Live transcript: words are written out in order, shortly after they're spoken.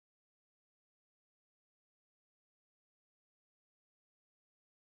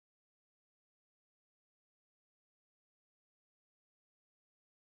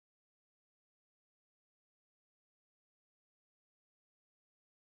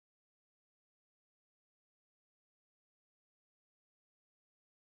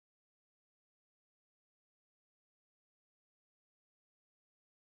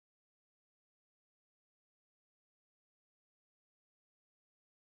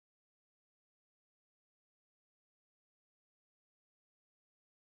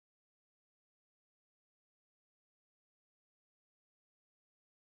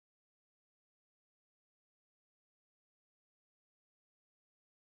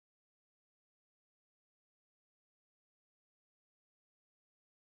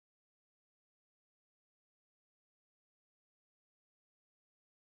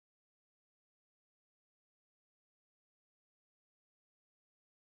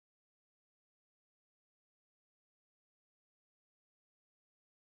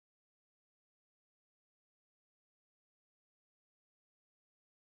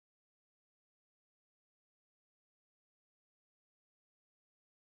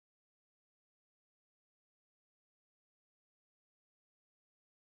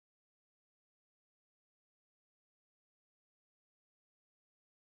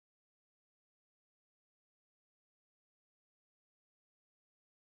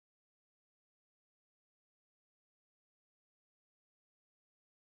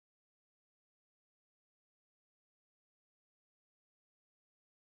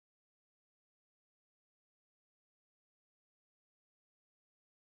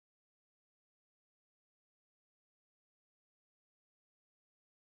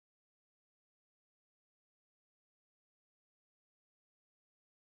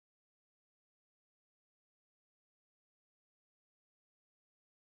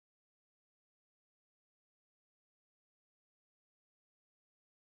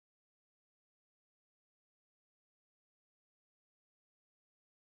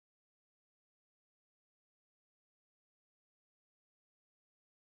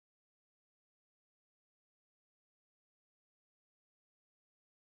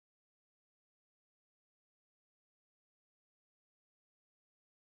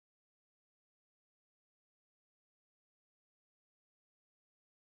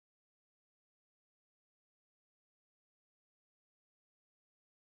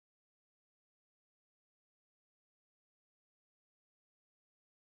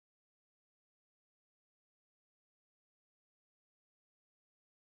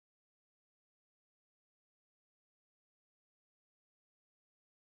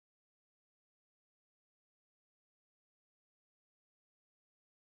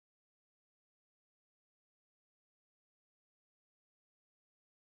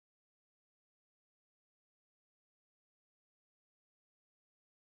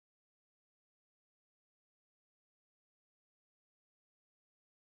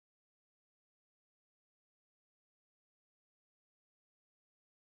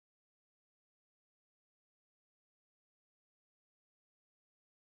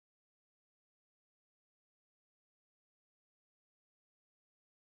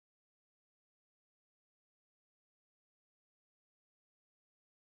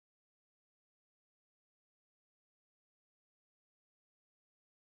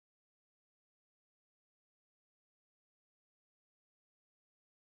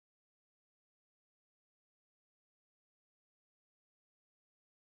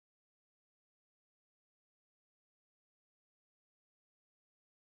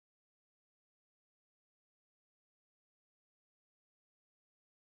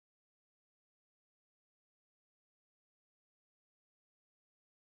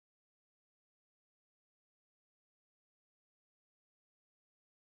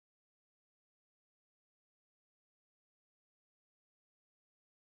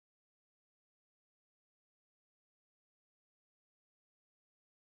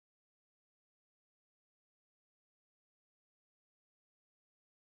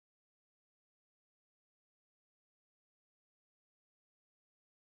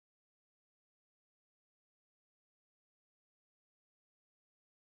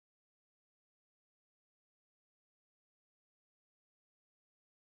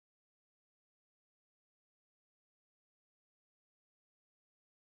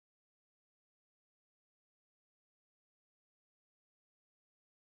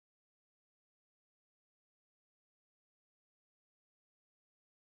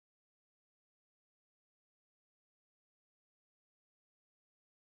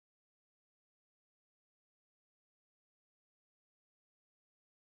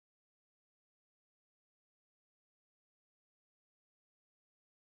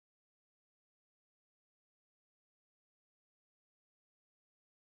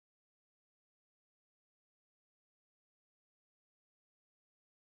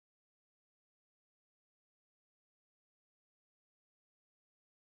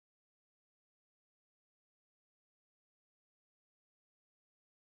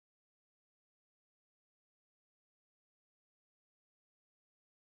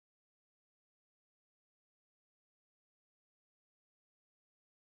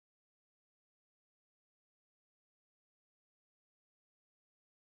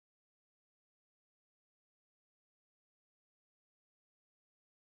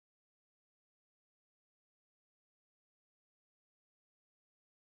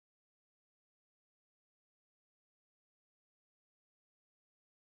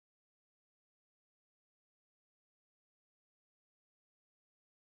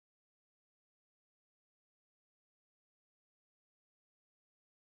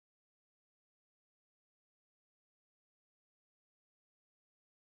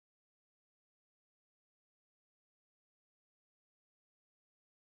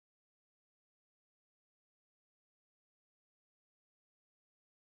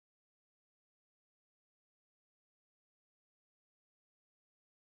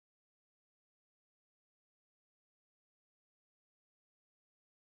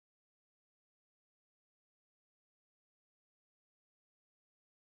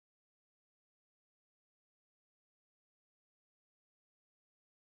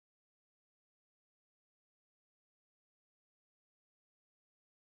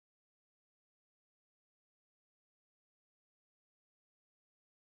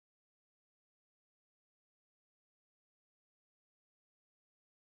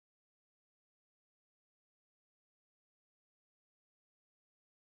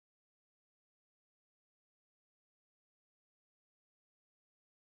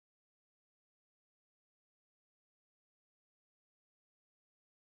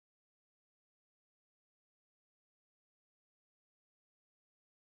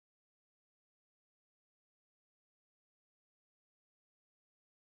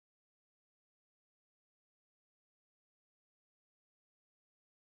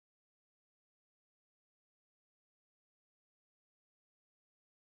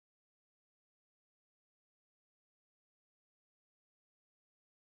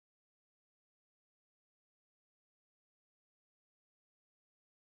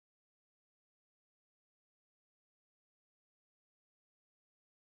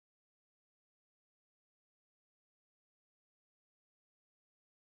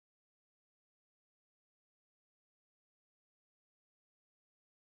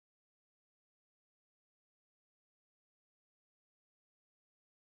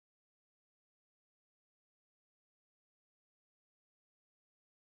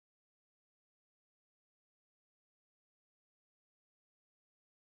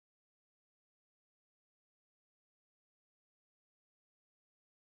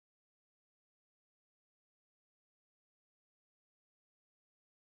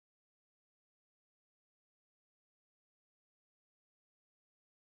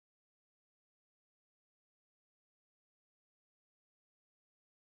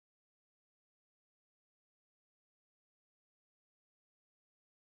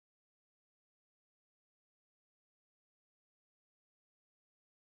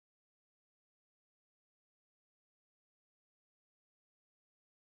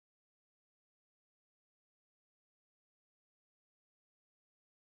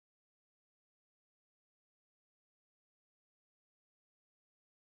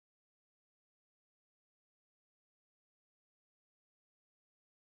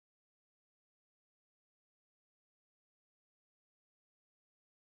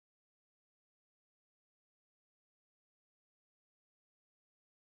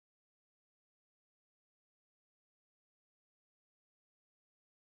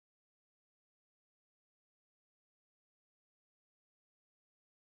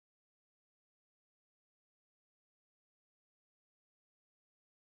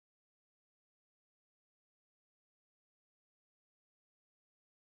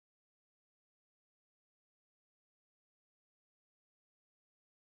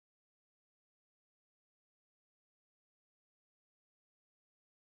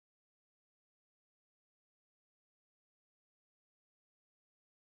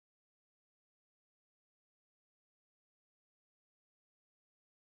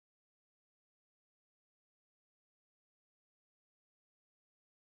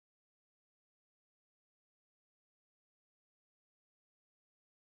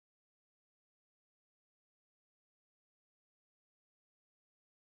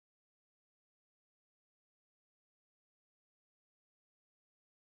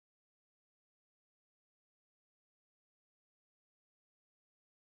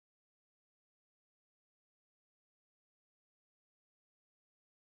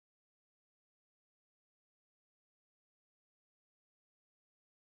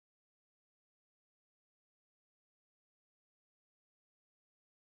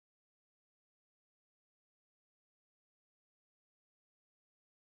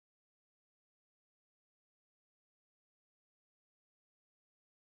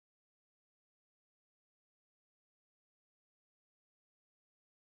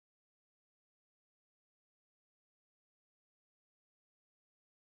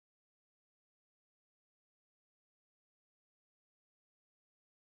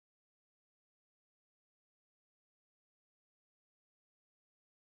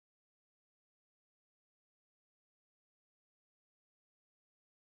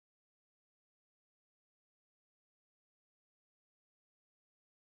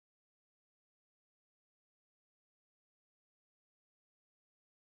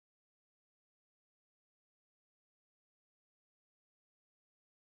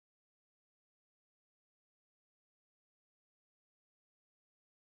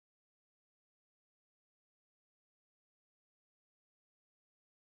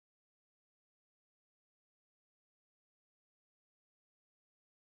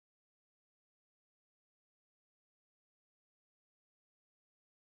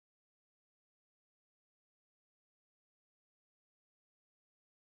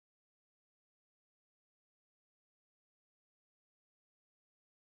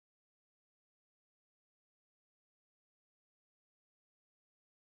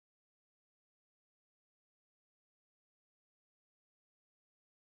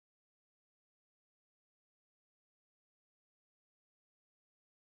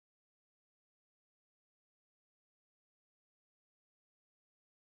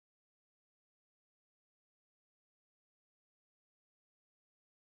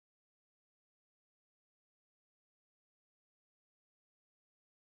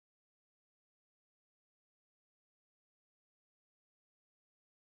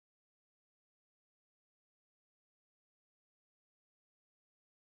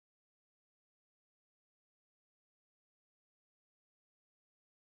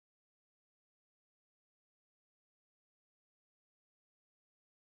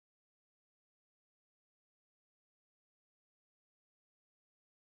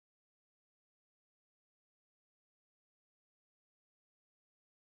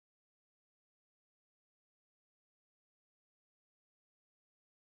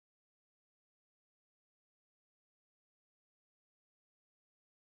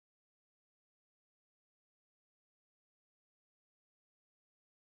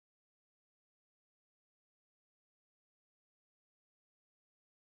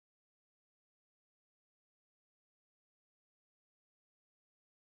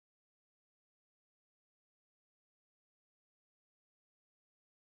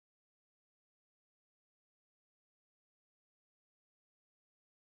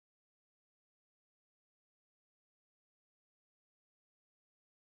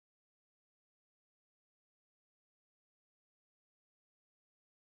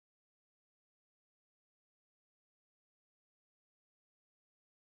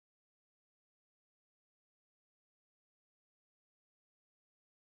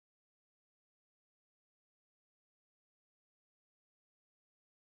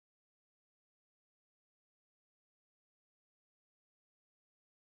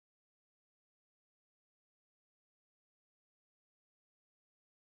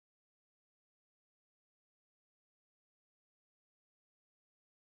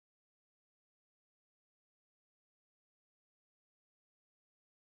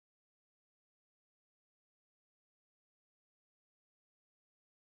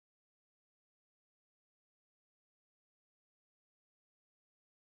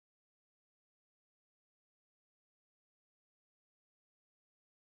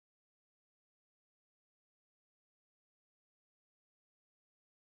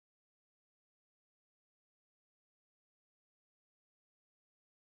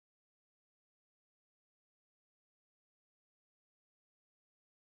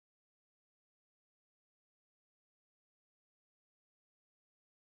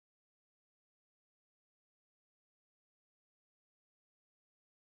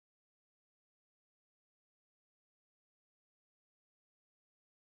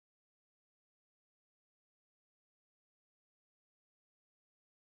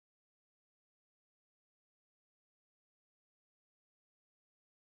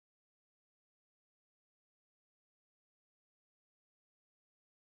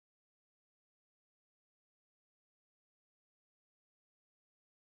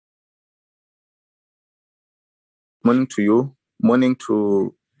Morning to you. Morning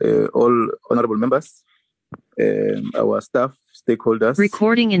to all honorable members, our staff, stakeholders.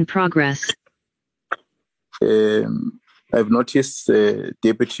 Recording in progress. I've noticed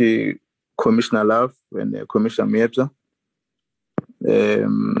Deputy Commissioner Love and Commissioner Mietra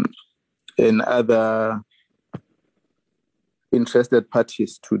and other interested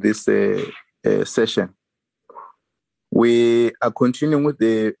parties to this session. We are continuing with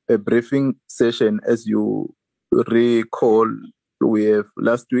the briefing session. As you recall, we have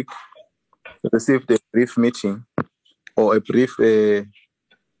last week received a brief meeting or a brief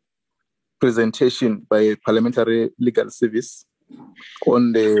presentation by Parliamentary Legal Service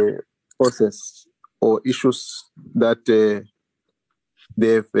on the process or issues that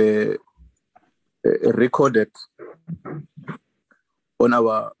they've recorded on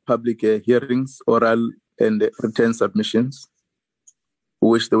our public hearings, oral and written submissions,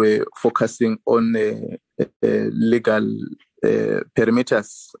 which they were focusing on legal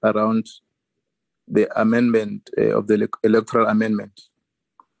parameters around the amendment of the Electoral Amendment.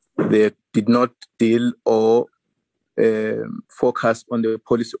 They did not deal or focus on the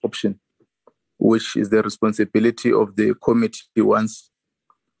policy option, which is the responsibility of the committee once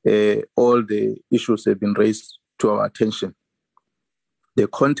all the issues have been raised to our attention. The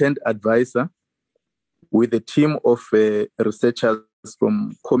content advisor, with a team of researchers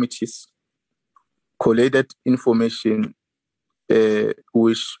from committees, collated information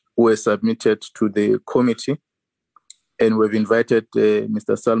which were submitted to the committee, and we've invited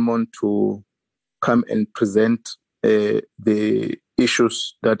Mr. Salmon to come and present the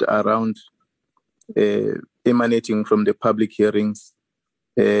issues that are around emanating from the public hearings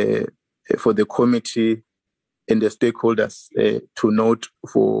for the committee and the stakeholders to note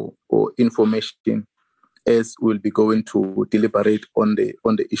for information as we'll be going to deliberate on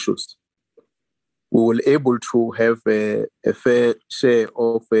the issues. We will able to have a fair share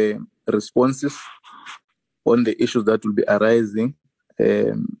of responses on the issues that will be arising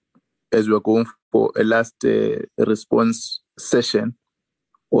as we are going for a last response session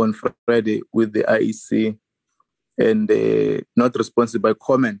on Friday with the IEC, and not responsive by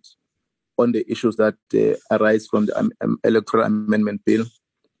comment on the issues that arise from the Electoral Amendment Bill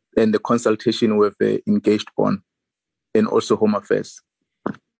and the consultation we've engaged on, and also Home Affairs.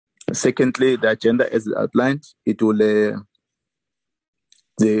 Secondly, the agenda as outlined, it will either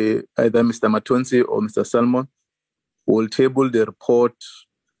Mr. Matonsi or Mr. Salmon will table the report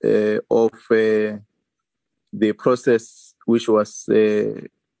of the process which was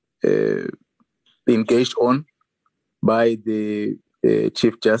engaged on by the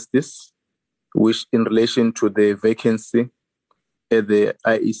Chief Justice, which in relation to the vacancy at the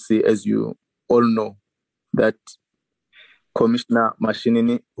IEC, as you all know, that Commissioner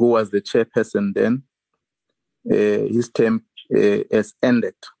Mashinini, who was the chairperson then, his term has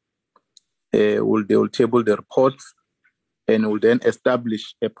ended. They will table the report and will then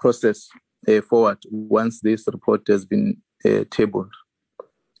establish a process forward once this report has been tabled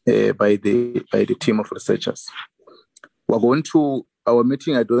by the team of researchers. We're going to our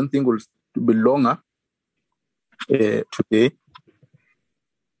meeting. I don't think will be longer today.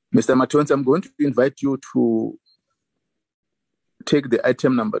 Mr. Matonsi, I'm going to invite you to take the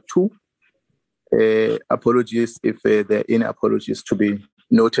item number 2. Apologies if there are any apologies to be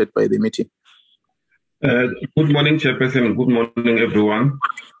noted by the meeting. Good morning, Chairperson. Good morning, everyone.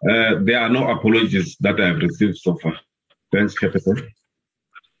 There are no apologies that I have received so far. Thanks, Chairperson.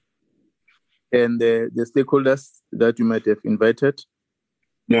 And the stakeholders that you might have invited?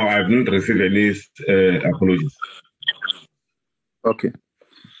 No, I have not received any apologies. Okay.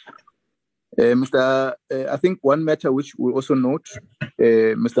 I think one matter which we also note,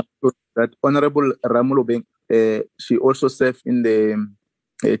 Mr. that Honorable Ramulo Beng, she also served in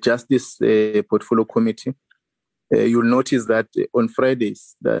the Justice Portfolio Committee. You'll notice that on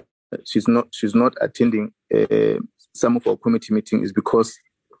Fridays that she's not attending some of our committee meetings because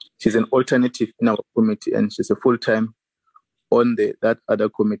she's an alternative in our committee and she's a full-time on that other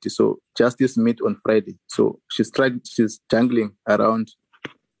committee. So Justice meet on Friday. So she's jangling around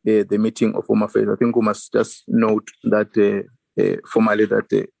the meeting of Home Affairs. I think we must just note that formally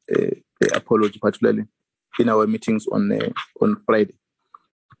that apology, particularly in our meetings on Friday.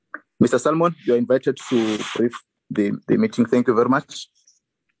 Mr. Salmon, you are invited to brief the meeting. Thank you very much.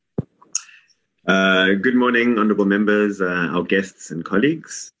 Good morning, honourable members, our guests and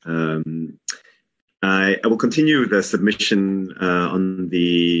colleagues. I will continue the submission on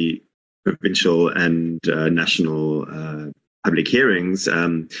the provincial and national public hearings.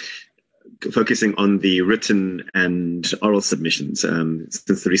 focusing on the written and oral submissions.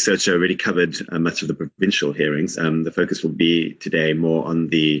 Since the researcher already covered much of the provincial hearings, the focus will be today more on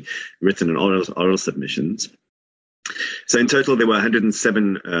the written and oral submissions. So in total, there were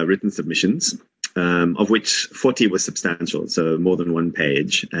 107 written submissions, of which 40 were substantial, so more than 1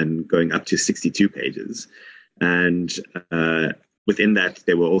 page, and going up to 62 pages. And within that,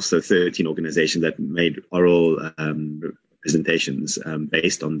 there were also 13 organizations that made oral presentations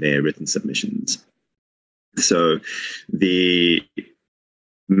based on their written submissions. So the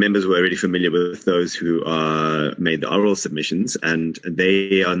members were already familiar with those who made the oral submissions, and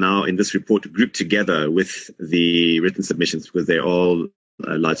they are now in this report grouped together with the written submissions because they're all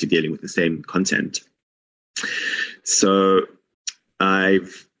largely dealing with the same content. So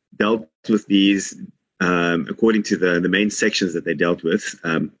I've dealt with these according to the main sections that they dealt with,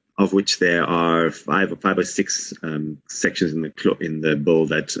 of which there are five or six sections in the bill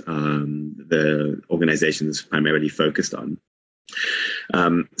that the organizations primarily focused on.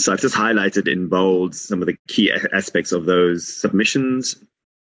 So I've just highlighted in bold some of the key aspects of those submissions,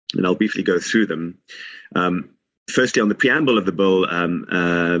 and I'll briefly go through them. Firstly, on the preamble of the bill,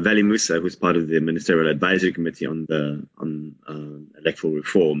 Vali Musa, who's part of the Ministerial Advisory Committee on electoral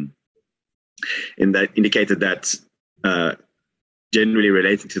reform, indicated that generally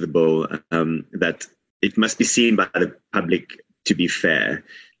relating to the bill, that it must be seen by the public to be fair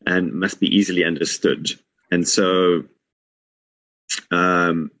and must be easily understood. And so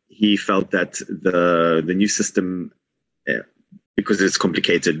he felt that the new system, because it's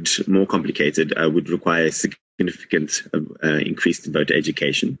more complicated, would require a significant increase in voter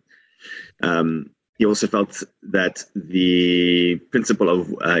education. He also felt that the principle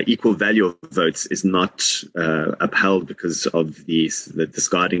of equal value of votes is not upheld because of the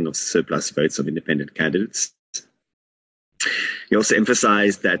discarding of surplus votes of independent candidates. He also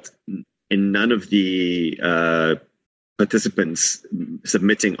emphasized that in none of the participants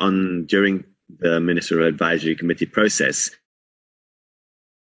submitting during the Ministerial Advisory Committee process,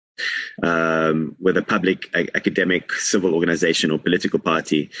 whether public, academic, civil organization, or political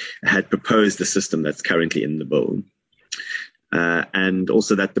party, had proposed the system that's currently in the bill. And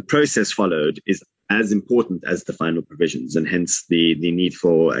also that the process followed is as important as the final provisions, and hence the need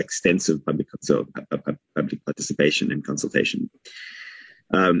for extensive public participation and consultation.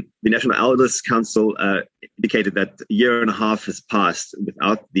 The National Elders Council indicated that a year and a half has passed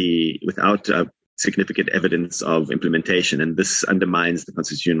without significant evidence of implementation, and this undermines the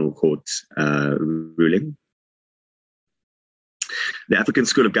Constitutional Court ruling. The African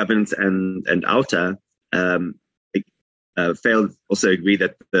School of Governance and OUTA also agree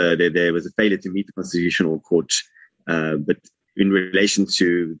that there was a failure to meet the Constitutional Court, but in relation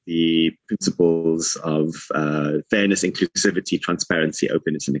to the principles of fairness, inclusivity, transparency,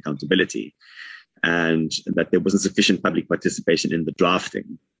 openness, and accountability, and that there wasn't sufficient public participation in the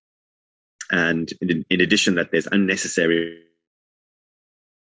drafting. And in addition, that there's unnecessary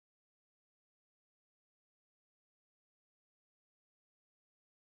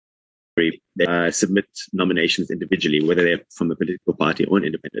submit nominations individually, whether they're from a political party or an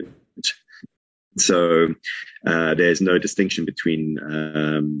independent. So there's no distinction between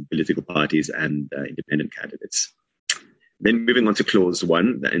political parties and independent candidates. Then moving on to Clause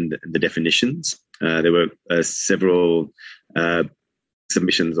 1 and the definitions, there were several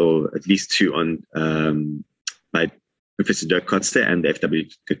submissions, or at least 2 by Professor Dirk Kotze and the F.W.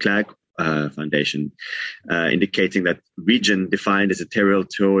 de Klerk Foundation, indicating that region defined as a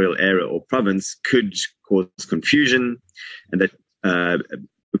territorial area or province could cause confusion, and that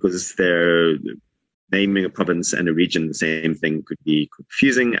because they're naming a province and a region the same thing could be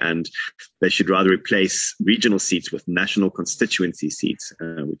confusing, and they should rather replace regional seats with national constituency seats,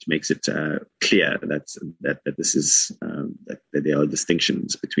 which makes it clear that this is that there are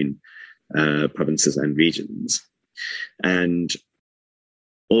distinctions between provinces and regions. And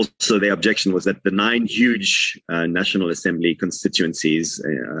also, their objection was that the 9 huge National Assembly constituencies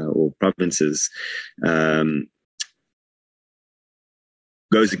or provinces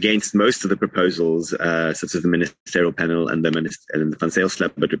goes against most of the proposals, such as the ministerial panel and the Van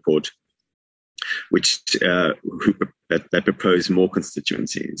Zyl-Slabbert report, which that propose more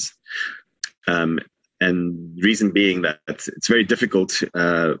constituencies. And reason being that it's very difficult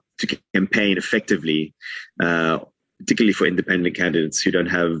to campaign effectively, particularly for independent candidates who don't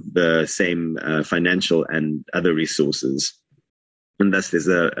have the same financial and other resources. And thus there's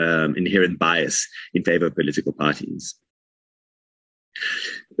an inherent bias in favor of political parties.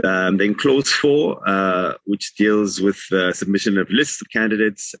 Then Clause 4, which deals with submission of lists of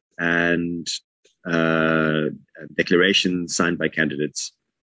candidates and declarations signed by candidates.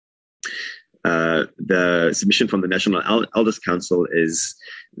 The submission from the National Elders Council is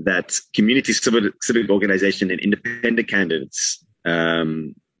that community civic organization and independent candidates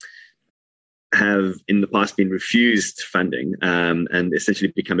have in the past been refused funding and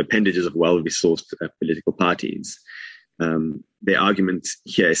essentially become appendages of well-resourced political parties. Their argument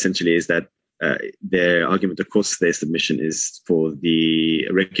here essentially is that their argument across their submission is for the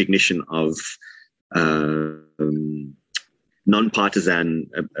recognition of non-partisan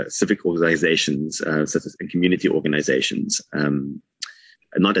civic organizations, such as community organizations,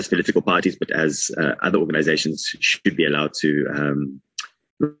 not as political parties, but as other organizations should be allowed to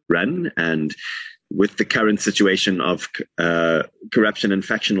run. And with the current situation of corruption and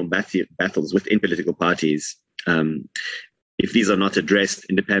factional battles within political parties, if these are not addressed,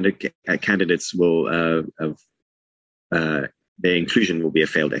 independent candidates will, their inclusion will be a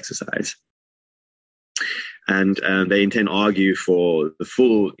failed exercise. And they intend to argue for the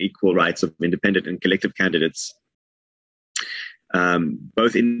full equal rights of independent and collective candidates,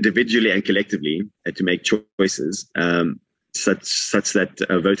 both individually and collectively, to make choices, such that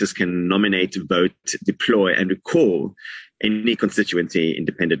voters can nominate, vote, deploy, and recall any constituency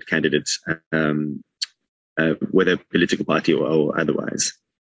independent candidates, whether political party or otherwise.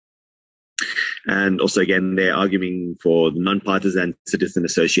 And also, again, they're arguing for the non-partisan citizen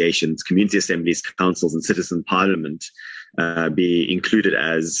associations, community assemblies, councils, and citizen parliament be included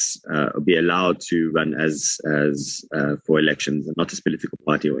as, be allowed to run as for elections, and not as political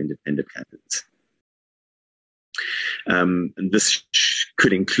party or independent candidates. And this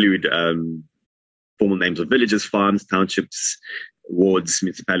could include formal names of villages, farms, townships, wards,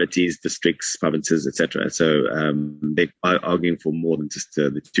 municipalities, districts, provinces, etc. So they are arguing for more than just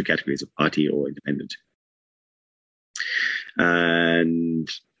the two categories of party or independent, and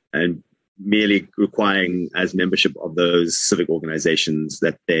merely requiring as membership of those civic organizations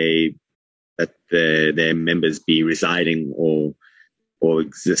that their members be residing or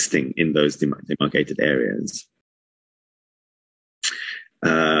existing in those demarcated areas.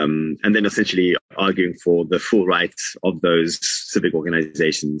 And then essentially arguing for the full rights of those civic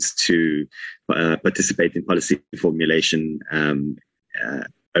organizations to participate in policy formulation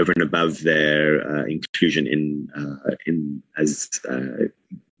over and above their inclusion in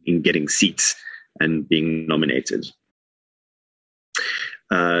getting seats and being nominated.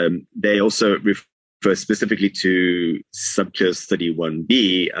 They also refer specifically to Subclause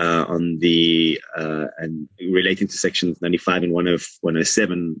 31B on the and relating to sections 95 and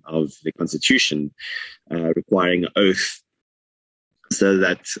 107 of the Constitution, requiring an oath so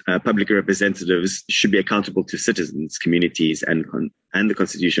that public representatives should be accountable to citizens, communities, and the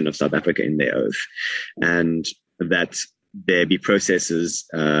Constitution of South Africa in their oath, and that there be processes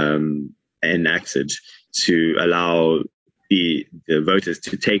enacted to allow the voters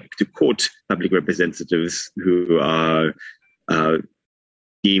to take to court public representatives who are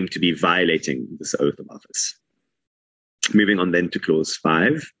deemed to be violating this oath of office. Moving on then to Clause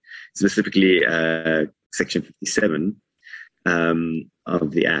 5, specifically Section 57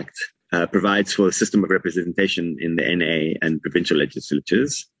 of the Act, provides for a system of representation in the NA and provincial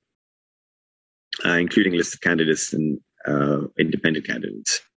legislatures, including listed candidates and independent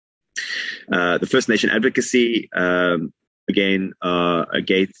candidates. The First Nation advocacy, again,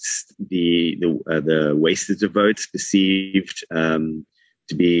 against the wastage of votes perceived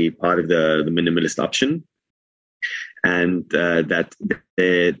to be part of the minimalist option, and that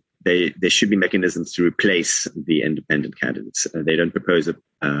there should be mechanisms to replace the independent candidates. They don't propose a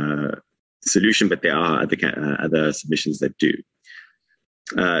solution, but there are other submissions that do.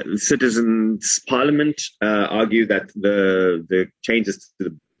 Citizens Parliament argue that the changes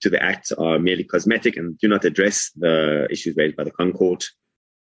to the Act are merely cosmetic and do not address the issues raised by the Concord,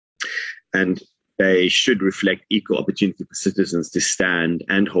 and they should reflect equal opportunity for citizens to stand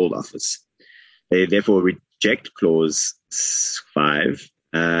and hold office. They therefore reject Clause 5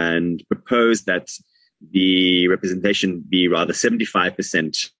 and propose that the representation be rather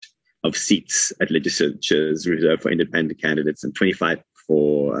 75% of seats at legislatures reserved for independent candidates and 25%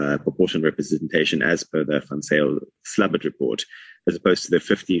 for proportional representation as per the Van Zyl-Slabbert report, as opposed to the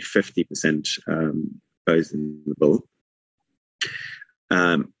 50% proposed in the bill.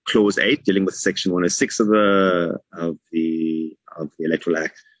 Clause 8, dealing with Section 106 of the Electoral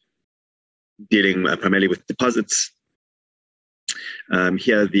Act, dealing primarily with deposits.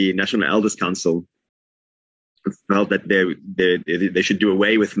 Here, the National Elders Council felt that they should do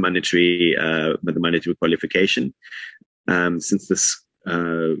away with the monetary qualification, since this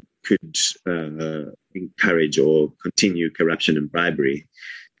could encourage or continue corruption and bribery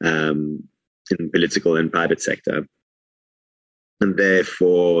in political and private sector. and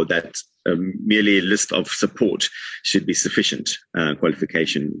therefore that merely a list of support should be sufficient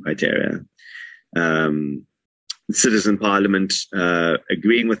qualification criteria. Citizen Parliament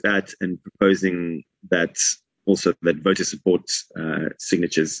agreeing with that and proposing that also that voter support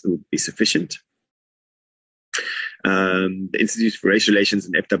signatures would be sufficient. The Institute for Race Relations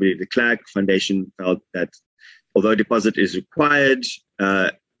and FW de Klerk Foundation felt that although deposit is required,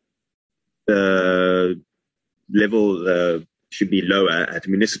 the level should be lower at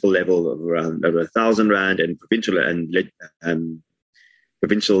municipal level of around over R1,000 and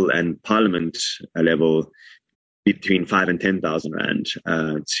provincial and parliament level between 5,000 and 10,000 rand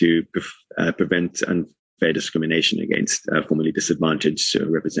to prevent unfair discrimination against formerly disadvantaged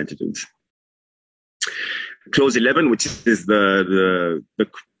representatives. Clause 11, which is the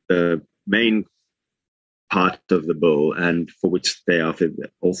main part of the bill, and for which they offer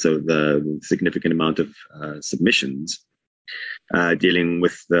also the significant amount of submissions, dealing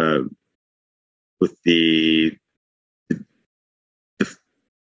with the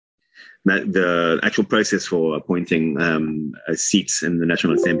actual process for appointing seats in the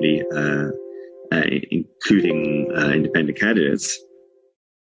National Assembly, including independent candidates.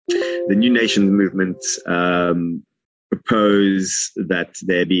 The New Nation movement propose that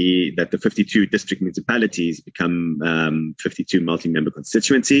the 52 district municipalities become 52 multi-member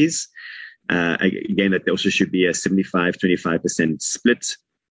constituencies. Again, that there also should be a 75-25% split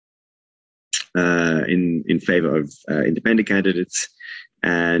in favor of independent candidates,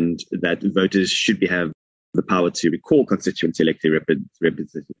 and that voters should have the power to recall constituency elected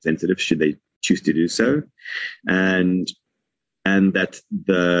representatives should they choose to do so, and that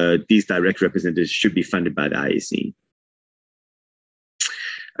these direct representatives should be funded by the IEC.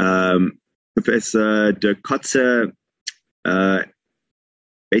 Professor Dirk Kotzer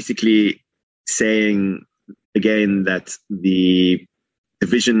basically saying again that the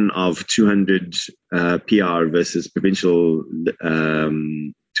division of 200 PR versus provincial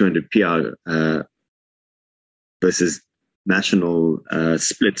 200 PR versus national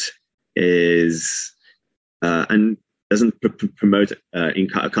split is and doesn't promote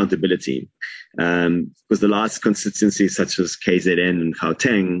accountability, because the last constituencies such as KZN and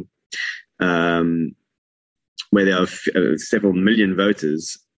Gauteng, where there are several million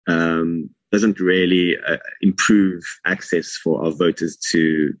voters, doesn't really improve access for our voters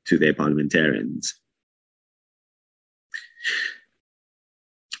to their parliamentarians.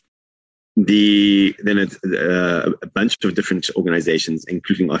 Then a bunch of different organizations,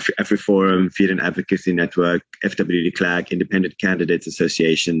 including AfriForum, Freedom Advocacy Network, FW de Klerk, Independent Candidates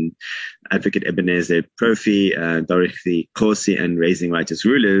Association, Advocate Ebenezer Profi, Dorothy Kosi, and Raising Righteous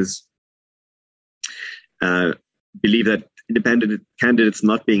Rulers, believe that independent candidates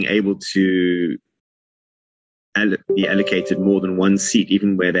not being able to be allocated more than one seat,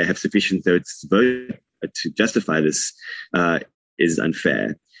 even where they have sufficient votes to vote to justify this, is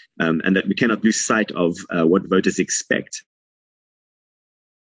unfair. And that we cannot lose sight of what voters expect.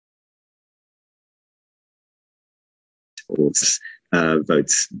 Votes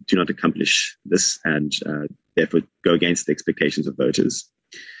do not accomplish this, and therefore go against the expectations of voters.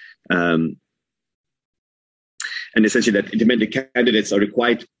 And essentially, that independent candidates are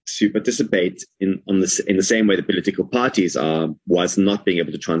required to participate in the same way the political parties are, whilst not being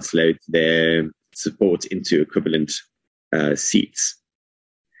able to translate their support into equivalent seats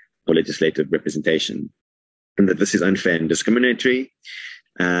or legislative representation, and that this is unfair and discriminatory,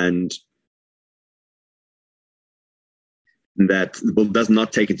 and that the bill does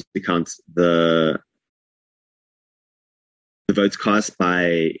not take into account the votes cast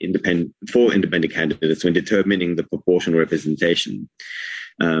by independent candidates when determining the proportional representation.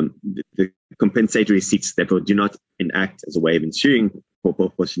 The compensatory seats, therefore, do not enact as a way of ensuring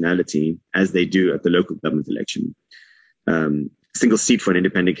proportionality as they do at the local government election. Single seat for an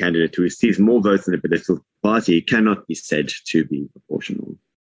independent candidate who receives more votes than a political party cannot be said to be proportional.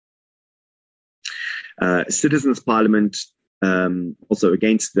 Citizens' Parliament also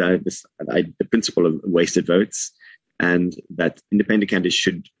against the principle of wasted votes, and that independent candidates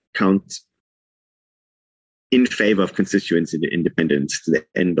should count in favor of constituency independence to the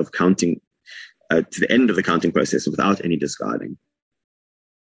end of counting, to the end of the counting process without any discarding.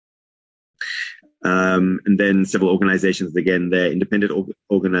 And then several organizations, again, the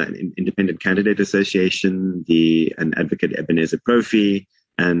Independent Candidate Association, an Advocate Ebenezer Profi,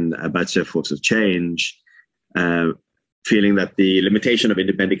 and Abacha Force of Change, feeling that the limitation of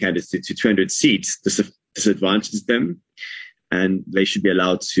independent candidates to 200 seats disadvantages them, and they should be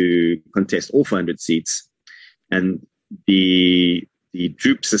allowed to contest all 400 seats. And the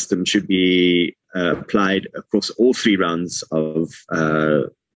droop system should be applied across all 3 rounds of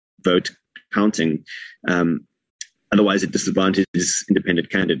vote counting. Otherwise, it disadvantages independent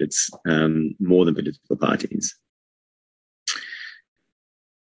candidates more than political parties.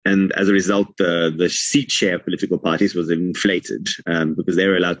 And as a result, the seat share of political parties was inflated because they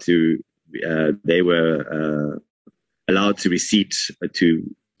were allowed to receipt to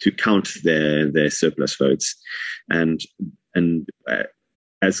count their surplus votes, and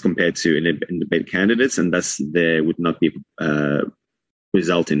as compared to independent candidates, and thus there would not be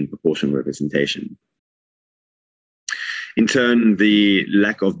result in proportional representation. In turn, the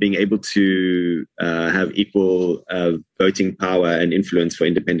lack of being able to have equal voting power and influence for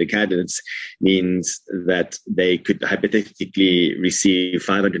independent candidates means that they could hypothetically receive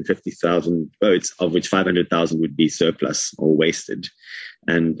 550,000 votes, of which 500,000 would be surplus or wasted,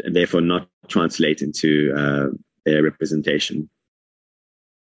 and therefore not translate into their representation.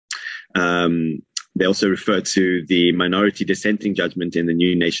 They also refer to the minority dissenting judgment in the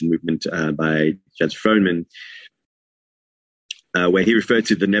New Nation movement by Judge Froneman, where he referred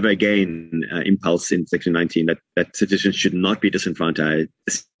to the never again impulse in Section 19 that citizens should not be disenfranchised,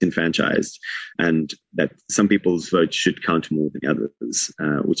 and that some people's votes should count more than others,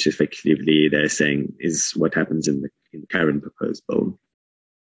 which effectively they're saying is what happens in the current proposed bill.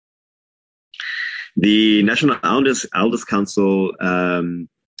 The National Elders Council,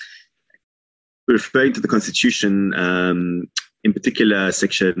 referring to the Constitution, in particular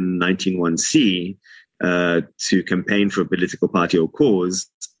Section 19(1)(c), to campaign for a political party or cause,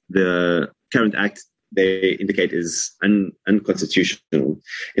 the current act they indicate is unconstitutional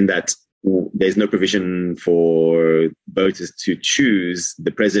in that there's no provision for voters to choose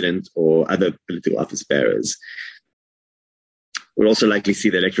the president or other political office bearers. We'll also likely see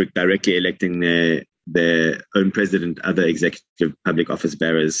the electorate directly electing their own president, other executive public office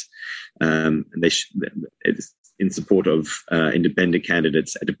bearers, it's in support of independent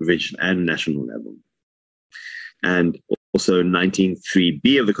candidates at the provincial and national level. And also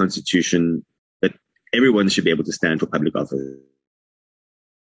 19(3)(b) of the Constitution, that everyone should be able to stand for public office.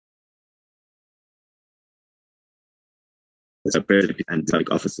 So president and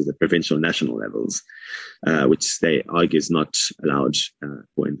public offices at provincial and national levels, which they argue is not allowed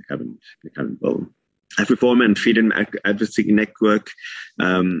for in the current bill. AfriForum and Freedom Advocacy Network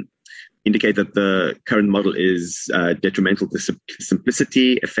indicate that the current model is detrimental to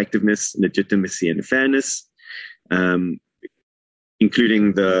simplicity, effectiveness, legitimacy, and fairness,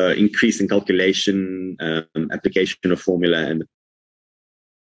 including the increase in calculation, application of formula, and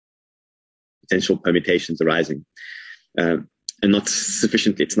potential permutations arising. And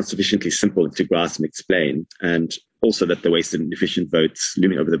it's not sufficiently simple to grasp and explain, and also that the wasted and inefficient votes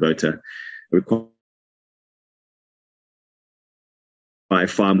looming over the voter require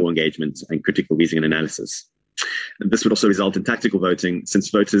far more engagement and critical reasoning and analysis. And this would also result in tactical voting,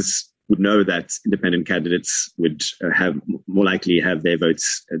 since voters would know that independent candidates would have more likely have their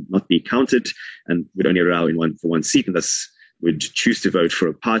votes not be counted and would only allow for one seat, and thus would choose to vote for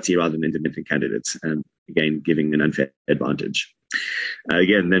a party rather than independent candidates, and again giving an unfair advantage.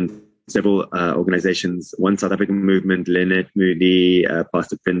 Again, then several organizations, One South African Movement, Lynette Moody,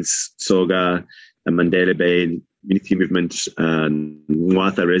 Pastor Prince Soga, Mandela Bay Unity Movement,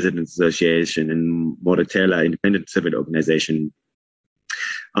 Mwatha Residents Association, and Moratela Independent Civil Organization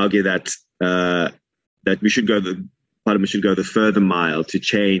argue that we should go Parliament should go the further mile to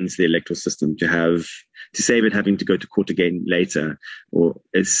change the electoral system to save it having to go to court again later, or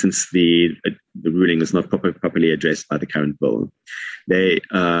since the ruling is not properly addressed by the current bill. They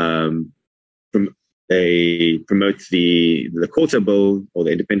promote the Quota Bill, or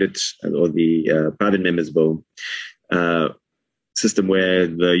the independent or the private members bill system, where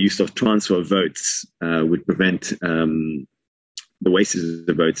the use of transfer of votes would prevent the wastage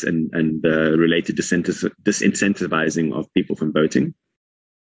of votes and related disincentivizing of people from voting,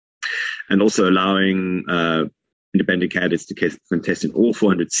 and also allowing independent candidates to contest in all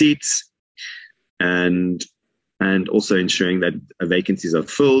 400 seats, and also ensuring that vacancies are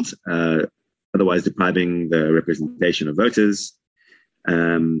filled, otherwise depriving the representation of voters.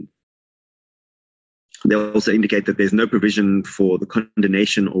 They also indicate that there's no provision for the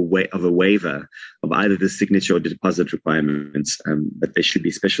condonation of a waiver of either the signature or the deposit requirements, but there should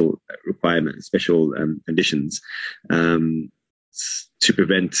be special requirements, special conditions to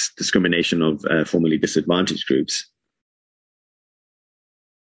prevent discrimination of formerly disadvantaged groups.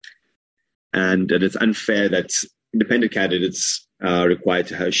 And it's unfair that independent candidates are required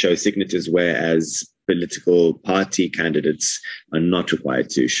to show signatures, whereas political party candidates are not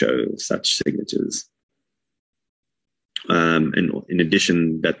required to show such signatures. And in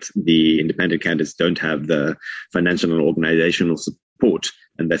addition, that the independent candidates don't have the financial and organizational support,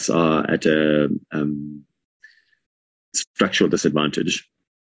 and thus are at a structural disadvantage.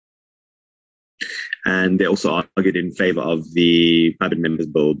 And they also argued in favor of the Private Members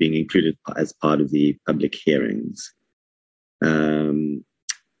Bill being included as part of the public hearings.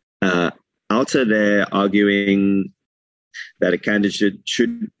 Also, they're arguing that a candidate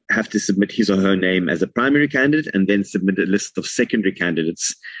should have to submit his or her name as a primary candidate and then submit a list of secondary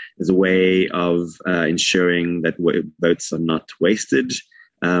candidates as a way of ensuring that votes are not wasted,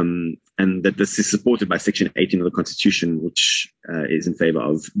 and that this is supported by Section 18 of the Constitution, which is in favor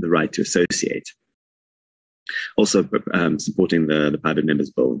of the right to associate. Also supporting the Private Members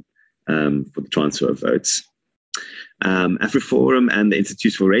Bill for the transfer of votes. AfriForum and the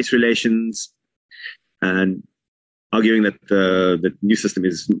Institute for Race Relations, and arguing that the new system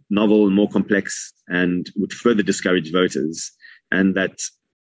is novel and more complex and would further discourage voters, and that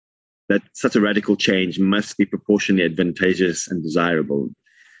such a radical change must be proportionally advantageous and desirable,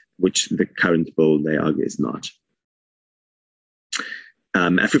 which the current bill, they argue, is not.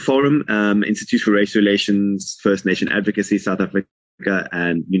 AfriForum, Institute for Race Relations, First Nation Advocacy, South Africa,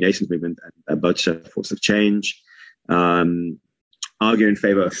 and New Nations Movement, and Botscha Force of Change, argue in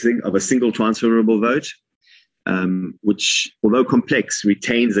favor of a single transferable vote, which, although complex,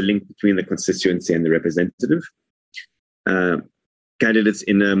 retains a link between the constituency and the representative. Candidates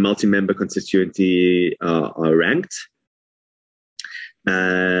in a multi-member constituency are ranked.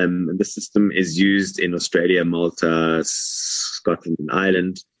 The system is used in Australia, Malta, Scotland, and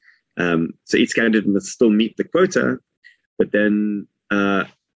Ireland. So each candidate must still meet the quota, but then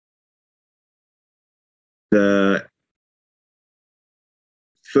the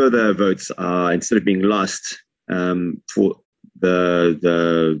further votes are, instead of being lost, for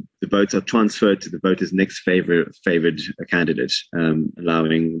the votes are transferred to the voter's next favored candidate,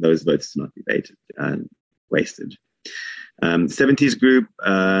 allowing those votes to not be wasted. 70s group,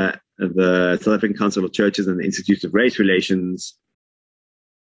 the South African Council of Churches and the Institute of Race Relations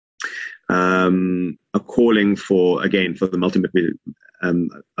are calling for the multi-member,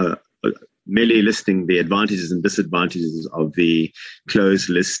 merely listing the advantages and disadvantages of the closed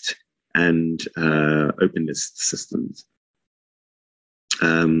list and open list systems.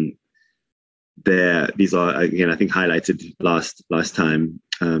 These are, again, I think highlighted last time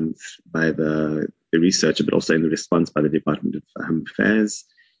by the researcher, but also in the response by the Department of Home Affairs.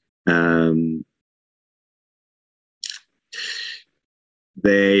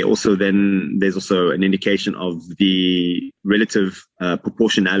 There's also an indication of the relative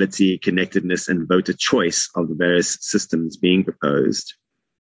proportionality, connectedness, and voter choice of the various systems being proposed.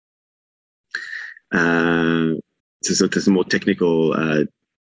 So there's a more technical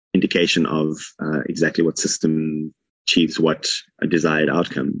indication of exactly what system achieves what a desired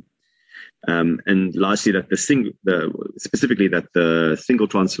outcome. And lastly, that specifically that the single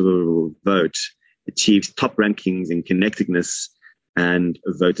transferable vote achieves top rankings in connectedness and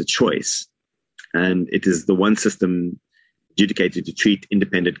voter choice. And it is the one system adjudicated to treat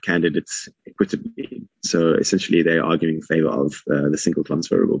independent candidates equitably. So essentially, they're arguing in favor of the single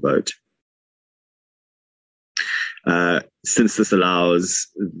transferable vote. Since this allows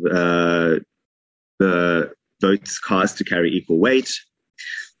the votes cast to carry equal weight,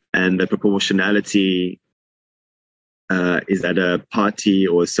 and the proportionality is at a party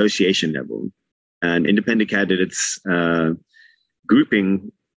or association level, and independent candidates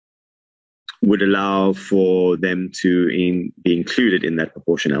grouping would allow for them to be included in that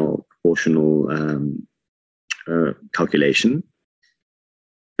proportional calculation.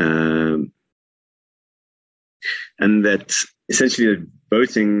 And that essentially the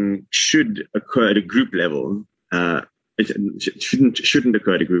voting should occur at a group level. It shouldn't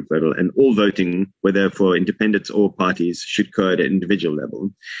occur at a group level, and all voting, whether for independents or parties, should occur at an individual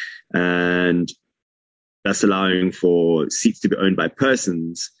level, and thus allowing for seats to be owned by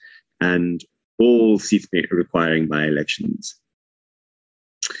persons and all seats requiring by-elections.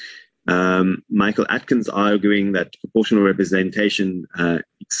 Michael Atkins arguing that proportional representation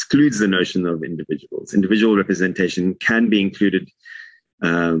excludes the notion of individuals. Individual representation can be included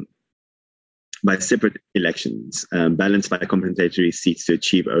by separate elections, balanced by compensatory seats to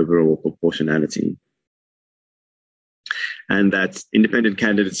achieve overall proportionality. And that independent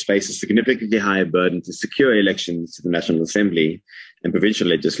candidates face a significantly higher burden to secure elections to the National Assembly and provincial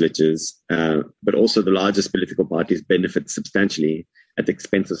legislatures, but also the largest political parties benefit substantially at the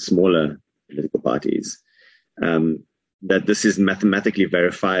expense of smaller political parties. That this is mathematically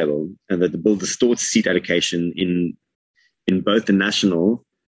verifiable, and that the bill distorts seat allocation in both the national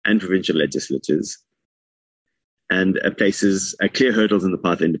and provincial legislatures, and places clear hurdles in the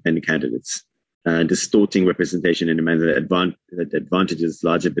path of independent candidates, distorting representation in a manner that advantages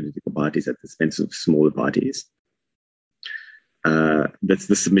larger political parties at the expense of smaller parties. That's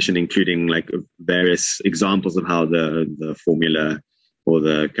the submission, including like various examples of how the formula or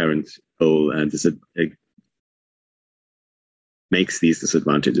the current bill makes these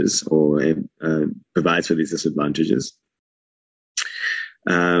disadvantages or provides for these disadvantages.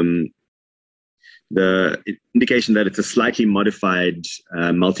 The indication that it's a slightly modified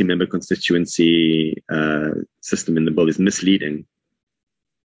multi-member constituency system in the bill is misleading,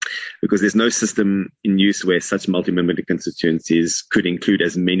 because there's no system in use where such multi-member constituencies could include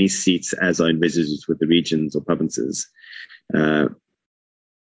as many seats as are envisaged with the regions or provinces.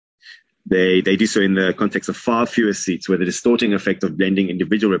 They do so in the context of far fewer seats, where the distorting effect of blending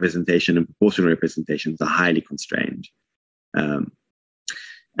individual representation and proportional representations are highly constrained.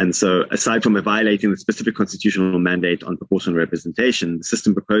 And so, aside from violating the specific constitutional mandate on proportional representation, the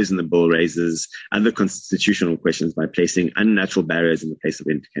system proposed in the bill raises other constitutional questions by placing unnatural barriers in the place of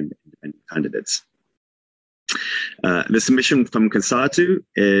independent candidates. The submission from CONSATU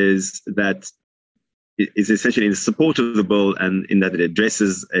is essentially in support of the bill, and in that it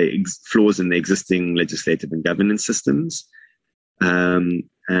addresses flaws in the existing legislative and governance systems, and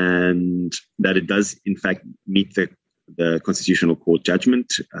that it does, in fact, meet the Constitutional Court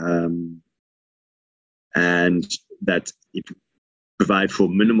judgment, and that it provides for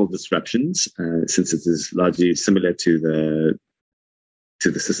minimal disruptions, since it is largely similar to the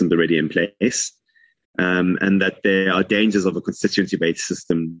systems already in place, and that there are dangers of a constituency-based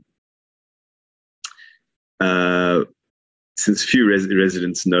system, since few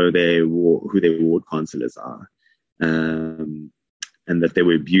residents know who their ward councillors are, and that they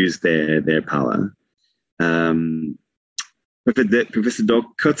will abuse their power. Professor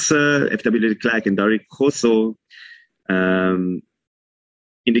Doc Kutzer, FW de Klerk, and Dari Khoso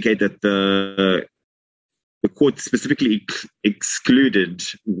indicate that the court specifically excluded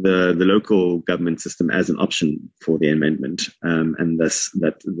the local government system as an option for the amendment, and thus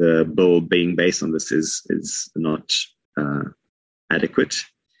that the bill being based on this is not adequate.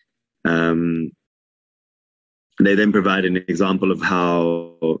 They then provide an example of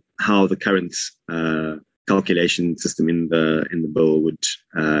how the current calculation system in the bill would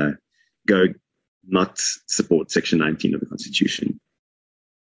not support Section 19 of the Constitution.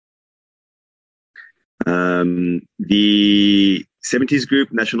 The 70s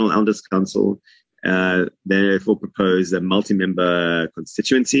Group, National Elders Council, therefore proposed multi-member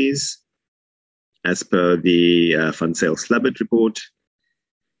constituencies as per the Van Zyl-Slabbert report,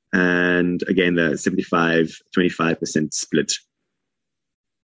 and again the 75-25% split.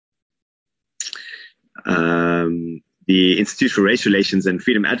 The Institute for Race Relations and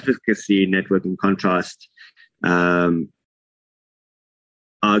Freedom Advocacy Network, in contrast,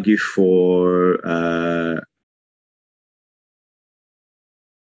 argue for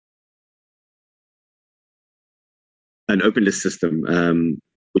an open list system,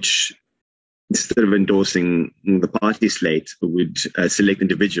 which, instead of endorsing the party slate, would select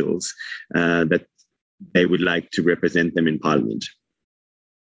individuals that they would like to represent them in Parliament.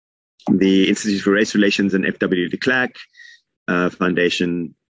 The Institute for Race Relations and FW de Klerk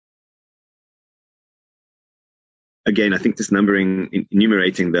Foundation, again, I think this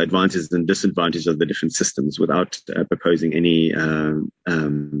enumerating the advantages and disadvantages of the different systems without proposing any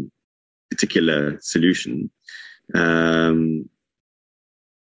particular solution.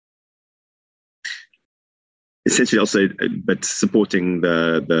 Essentially also, but supporting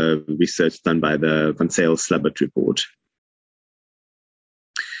the research done by the Van Zyl-Slabbert report.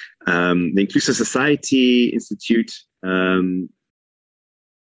 The Inclusive Society Institute are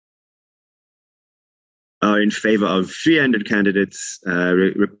in favor of 300 candidates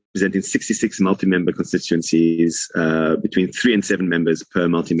representing 66 multi-member constituencies, between 3 and 7 members per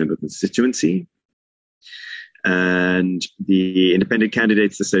multi-member constituency. And the Independent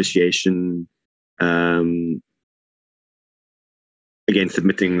Candidates Association, again,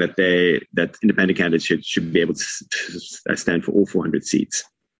 submitting that independent candidates should be able to stand for all 400 seats.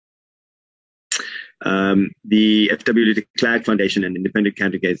 The FW de Klerk Foundation and Independent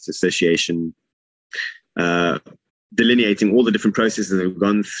Candidates Association, delineating all the different processes that have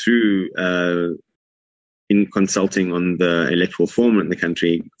gone through in consulting on the electoral form in the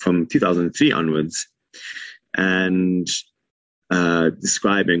country from 2003 onwards, and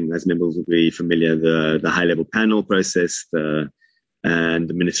describing, as members will be familiar, the high-level panel process and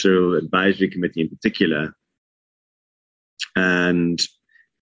the Ministerial Advisory Committee in particular, and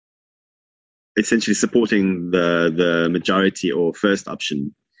essentially supporting the majority or first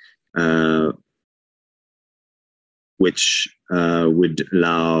option, which would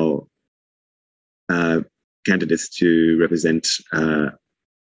allow candidates to represent,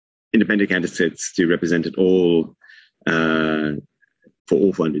 independent candidates to represent at all, for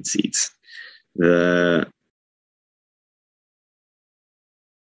all 400 seats. Then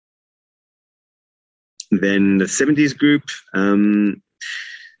the 70s group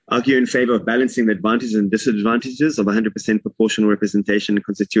argue in favor of balancing the advantages and disadvantages of 100% proportional representation in the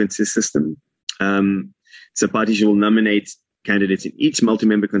constituency system. So parties will nominate candidates in each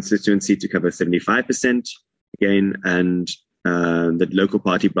multi-member constituency to cover 75% again, and the local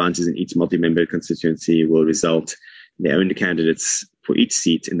party branches in each multi-member constituency will result in their own candidates for each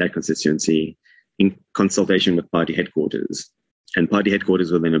seat in that constituency in consultation with party headquarters. And party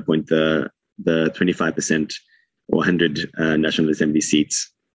headquarters will then appoint the 25% or 100 National Assembly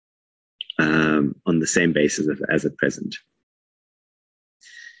seats on the same basis as at present.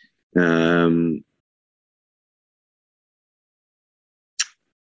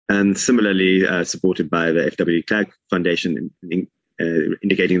 And similarly, supported by the F.W. Clark Foundation,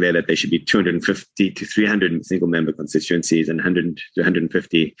 indicating there that there should be 250 to 300 single-member constituencies and 100 to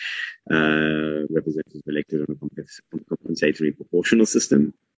 150 representatives elected on a compensatory proportional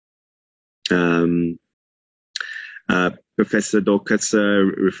system. Professor Dorcas,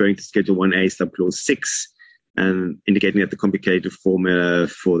 referring to Schedule 1A, subclause 6, and indicating that the complicated formula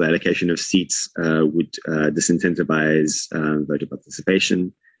for the allocation of seats would disincentivize voter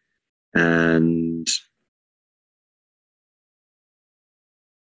participation. And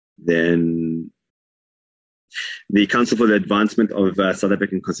then the Council for the Advancement of South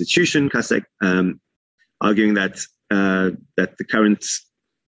African Constitution, CASAC, arguing that the current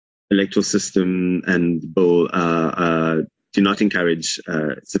electoral system and bill do not encourage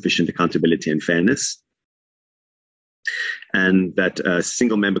sufficient accountability and fairness, and that a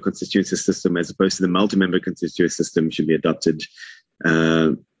single-member constituency system, as opposed to the multi-member constituency system, should be adopted,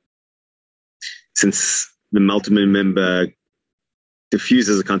 since the multi-member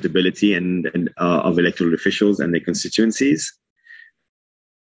diffuses accountability and of electoral officials and their constituencies,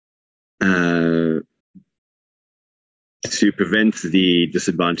 to prevent the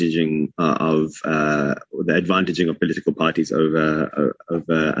disadvantaging of the advantaging of political parties over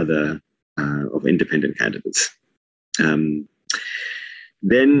other of independent candidates. Then,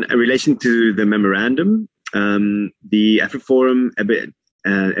 in relation to the memorandum, the AfriForum,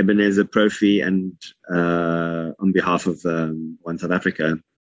 Ebenezer Profi, and on behalf of One South Africa,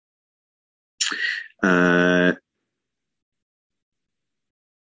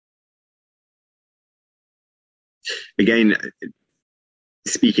 again,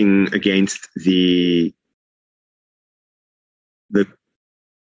 speaking against the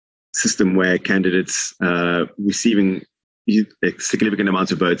system where candidates receiving significant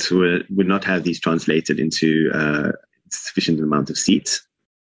amounts of votes would not have these translated into sufficient amount of seats.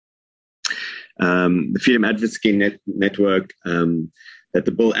 The Freedom Advocacy Network, that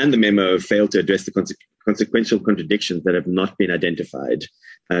the bill and the memo fail to address the consequential contradictions that have not been identified.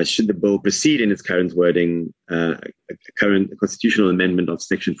 Should the bill proceed in its current wording, a current constitutional amendment of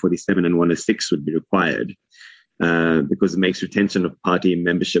Section 47 and 106 would be required, because it makes retention of party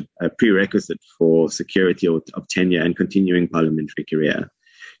membership a prerequisite for security of tenure and continuing parliamentary career.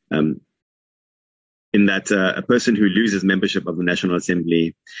 In that a person who loses membership of the National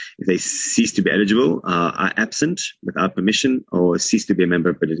Assembly, if they cease to be eligible, are absent without permission, or cease to be a member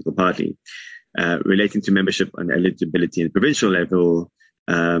of a political party. Relating to membership and eligibility in the provincial level,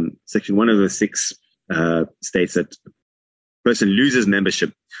 Section 106 states that a person loses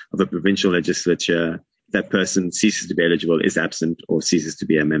membership of a provincial legislature, that person ceases to be eligible, is absent, or ceases to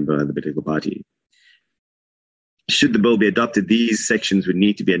be a member of the political party. Should the bill be adopted, these sections would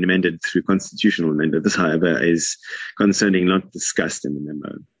need to be amended through constitutional amendment. This, however, is concerning, not discussed in the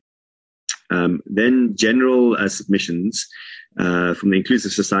memo. Then general submissions from the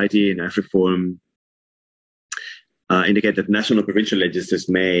Inclusive Society and AfriForum indicate that national and provincial legislatures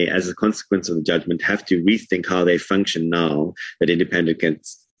may, as a consequence of the judgment, have to rethink how they function now that independent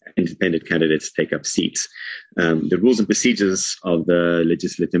candidates take up seats. The rules and procedures of the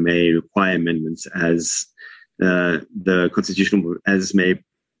legislature may require amendments as constitutional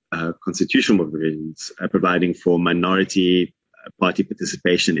provisions providing for minority party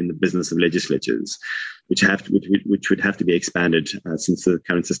participation in the business of legislatures, which would have to be expanded since the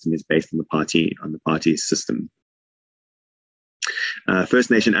current system is based on the party system. First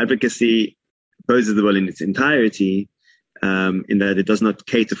Nation Advocacy opposes the bill in its entirety, in that it does not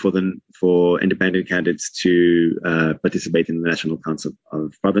cater for independent candidates to participate in the National Council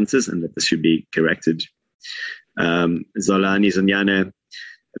of Provinces, and that this should be corrected. Zolani Zonyane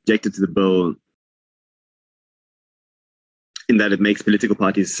objected to the bill in that it makes political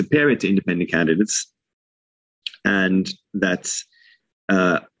parties superior to independent candidates, and that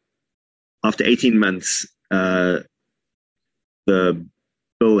after 18 months, the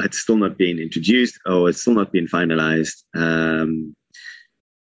bill had still not been introduced or had still not been finalized,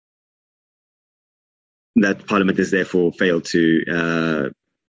 that Parliament has therefore failed to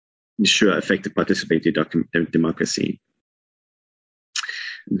ensure effective participatory democracy.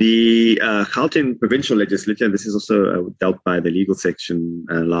 The Gauteng provincial legislature, and this is also dealt by the legal section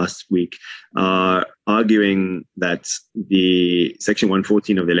last week, are arguing that the Section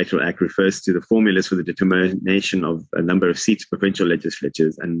 114 of the Electoral Act refers to the formulas for the determination of a number of seats of provincial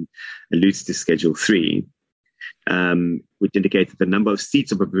legislatures and alludes to Schedule 3, which indicates that the number of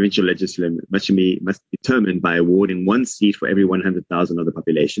seats of a provincial legislature must be determined by awarding one seat for every 100,000 of the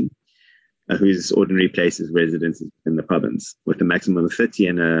population, whose ordinary place is residence in the province, with a maximum of 30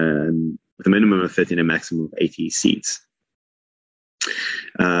 and with a minimum of 30 and a maximum of 80 seats.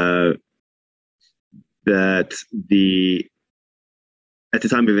 At the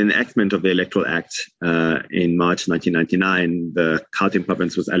time of enactment of the Electoral Act in March 1999, the Gauteng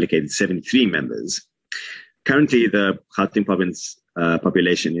province was allocated 73 members. Currently, the Gauteng province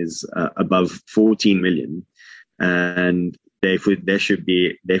population is above 14 million, and there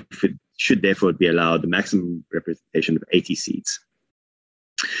should therefore be allowed the maximum representation of 80 seats.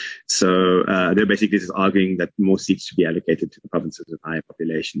 So they're basically just arguing that more seats should be allocated to the provinces with higher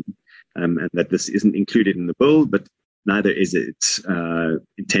population, and that this isn't included in the bill, but neither is it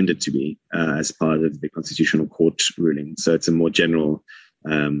intended to be as part of the Constitutional Court ruling. So it's a more general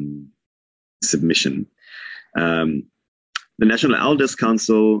submission. The National Elders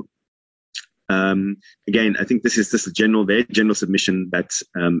Council, again, I think this is just their general submission that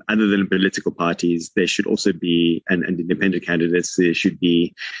other than political parties, there should also be, and independent candidates, there should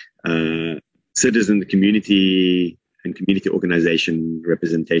be citizen community and community organization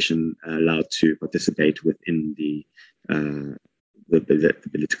representation allowed to participate within the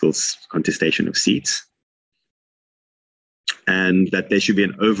political contestation of seats. And that there should be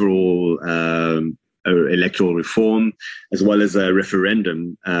an overall electoral reform, as well as a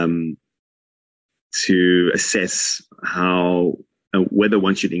referendum to assess whether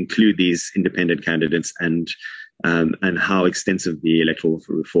one should include these independent candidates and how extensive the electoral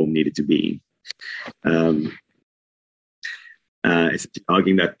reform needed to be. It's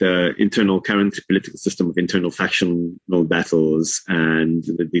arguing that the current political system of internal factional battles and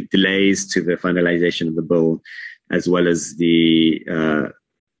the delays to the finalization of the bill, as well as the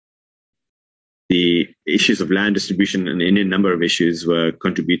issues of land distribution and any number of issues were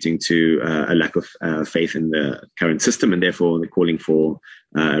contributing to a lack of faith in the current system, and therefore they're calling for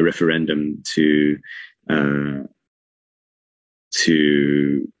a referendum to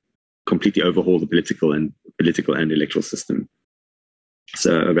completely overhaul the political and electoral system.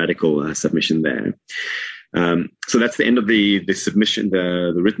 So a radical submission there. So that's the end of the submission,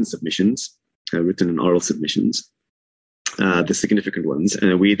 the written submissions, written and oral submissions. The significant ones.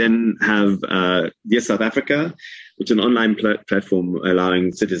 We then have Dear South Africa, which is an online platform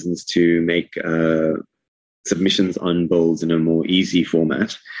allowing citizens to make submissions on bills in a more easy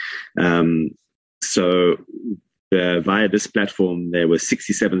format. So via this platform, there were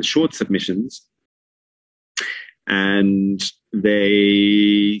 67 short submissions, and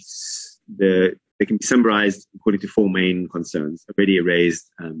they can be summarized according to four main concerns already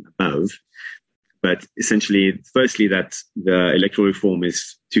raised above. But essentially, firstly, that the electoral reform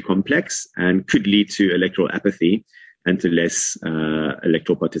is too complex and could lead to electoral apathy and to less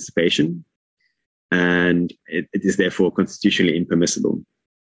electoral participation. And it is therefore constitutionally impermissible.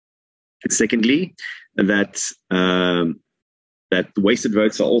 Secondly, that wasted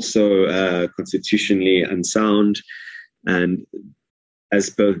votes are also constitutionally unsound. And as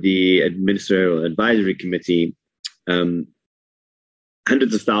per the Ministerial Advisory Committee,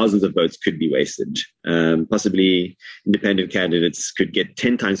 hundreds of thousands of votes could be wasted. Possibly independent candidates could get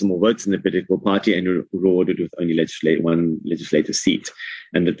 10 times more votes in the political party and rewarded with only one legislative seat,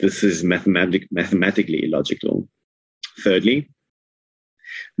 and that this is mathematically illogical. Thirdly,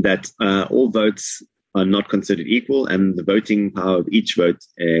 that all votes are not considered equal, and the voting power of each vote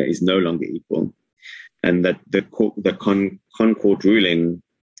is no longer equal, and that the Concord ruling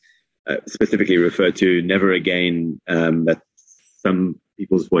specifically referred to never again that some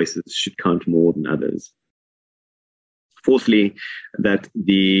people's voices should count more than others. Fourthly, that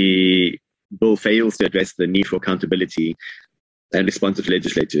the bill fails to address the need for accountability and responsive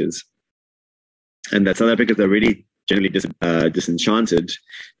legislatures, and that South Africans are really generally disenchanted,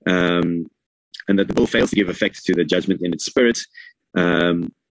 and that the bill fails to give effect to the judgment in its spirit,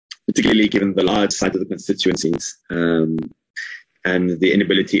 particularly given the large size of the constituencies, and the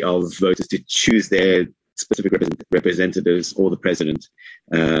inability of voters to choose their specific representatives or the president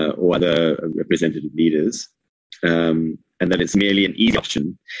or other representative leaders, and that it's merely an easy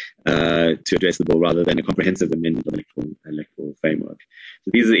option to address the bill rather than a comprehensive amendment of the electoral framework.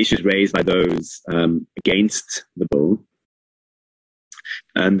 So these are the issues raised by those against the bill.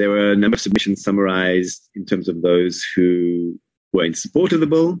 And there were a number of submissions summarized in terms of those who were in support of the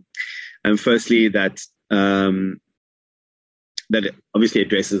bill. And firstly, that that obviously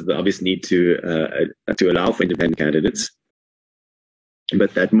addresses the obvious need to allow for independent candidates,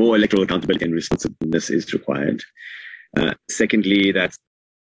 but that more electoral accountability and responsiveness is required. Secondly, that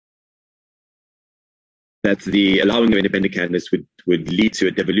the allowing of independent candidates would lead to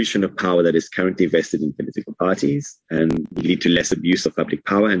a devolution of power that is currently vested in political parties and would lead to less abuse of public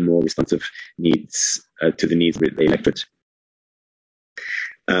power and more responsive needs to the needs of the electorate.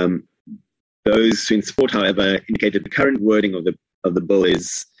 Those in support, however, indicated the current wording of the bill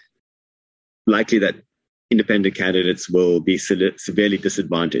is likely that independent candidates will be severely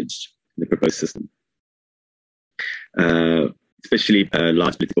disadvantaged in the proposed system, especially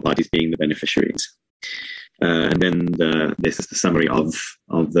large political parties being the beneficiaries. And then this is the summary of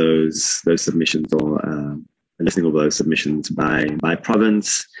those submissions, or a listing of those submissions by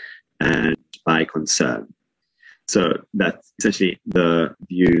province and by concern. So that's essentially the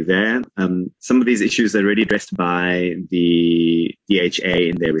view there. Some of these issues are already addressed by the DHA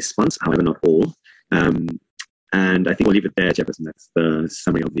in their response, however, not all. And I think we'll leave it there, Jefferson. That's the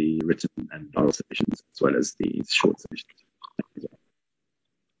summary of the written and oral submissions, as well as the short submissions.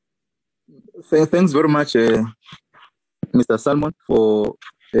 Thanks very much, Mr. Salmon,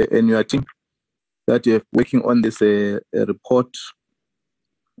 and your team that you're working on this report.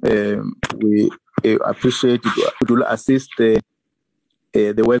 We appreciate it. It will assist the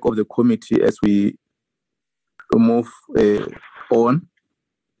work of the committee as we move on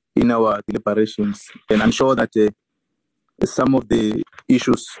in our deliberations. And I'm sure that some of the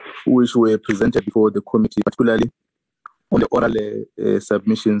issues which were presented before the committee, particularly on the oral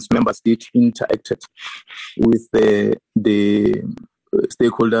submissions, members did interact with the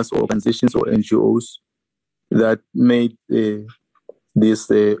stakeholders, organizations, or NGOs that made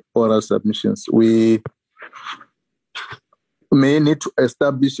these oral submissions. We may need to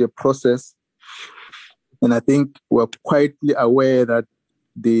establish a process, and I think we're quite aware that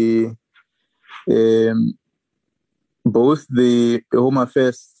both the Home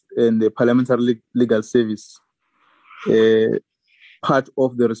Affairs and the Parliamentary Legal Service, part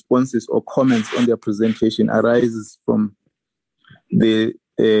of the responses or comments on their presentation arises from the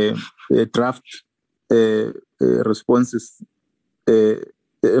draft responses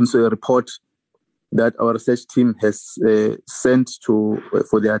report that our research team has sent for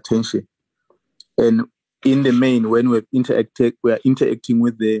their attention. And in the main, when we are interacting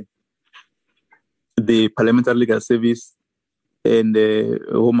with the Parliamentary Legal Service and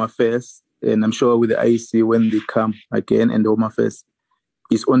Home Affairs, and I'm sure with the IEC when they come again, and the Home Affairs,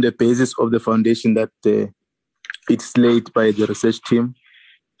 is on the basis of the foundation that it's laid by the research team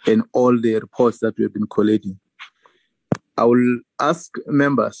and all the reports that we have been collating. I will ask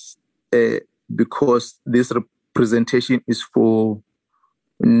members, because this representation is for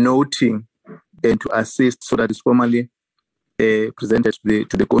noting and to assist, so that it's formally presented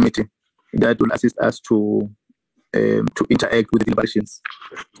to the committee, that will assist us to interact with the deliberations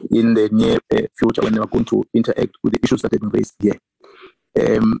in the near future when we are going to interact with the issues that have been raised here.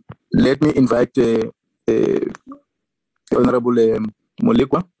 Let me invite Honorable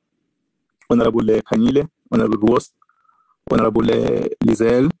Molekwa, Honorable Kanyile, Honorable Ross, Honorable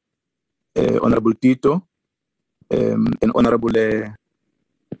Lizelle, Honorable Tito, and Honorable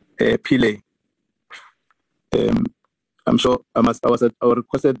Pile. I'm sure I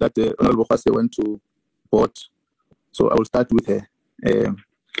requested that Honorable Khwase went to vote, so I will start with her,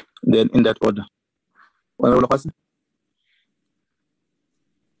 then in that order. Honorable Khwase.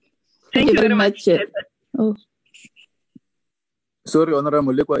 Thank you very much. Oh. Sorry,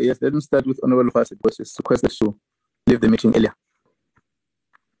 Honorable Molekwa. Yes, let me start with Honorable Khwase, because she's requested to leave the meeting earlier.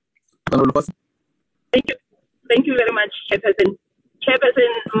 Honorable Khwase. Thank you very much, Chairperson.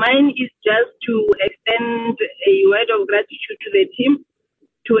 Chairperson, mine is just to extend a word of gratitude to the team,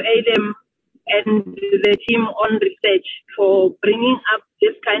 to ADEM and the team on research for bringing up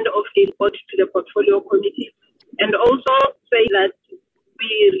this kind of report to the portfolio committee, and also say that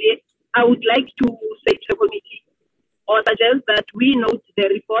I would like to say to the committee, or suggest that we note the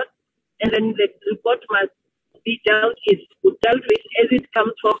report, and then the report must be dealt with as it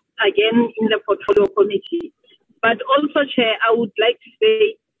comes from again in the portfolio committee. But also, Chair, I would like to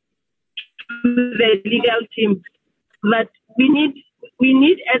say to the legal team that we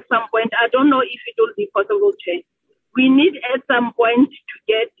need at some point, I don't know if it will be possible, Chair, we need at some point to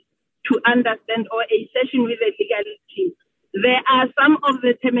get to understand, or a session with the legal team. There are some of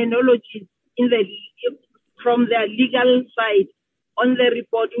the terminologies from their legal side on the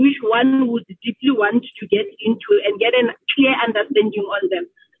report, which one would deeply want to get into and get a clear understanding on them.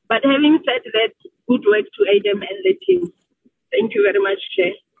 But having said that, good work to Adam and the team. Thank you very much,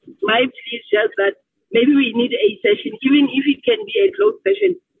 Chair. My plea is just that maybe we need a session, even if it can be a closed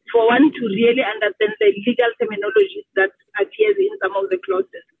session, for one to really understand the legal terminologies that appears in some of the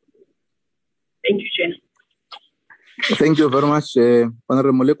clauses. Thank you, Chair. Thank you very much,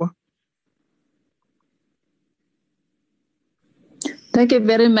 Honorable Molekwa. Thank you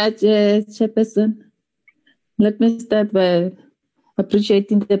very much, Chairperson. Let me start by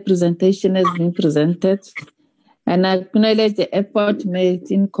appreciating the presentation as being presented and acknowledge the effort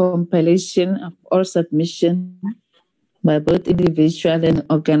made in compilation of all submissions by both individual and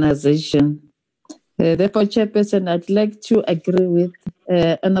organization. Therefore, Chairperson, I'd like to agree with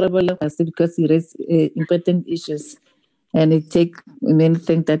Honorable Lefasi because he raised important issues and it takes many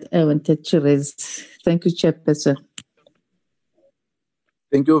things that I wanted to raise. Thank you, Chairperson.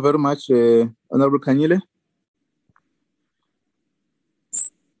 Thank you very much, Honorable Kanyile.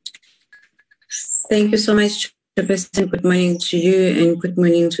 Thank you so much, Chairperson. Good morning to you and good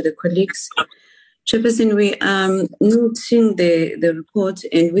morning to the colleagues. Chairperson, we are noting the report,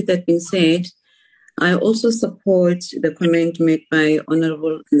 and with that being said, I also support the comment made by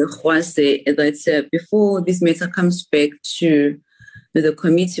Honorable Lefasi that before this matter comes back to the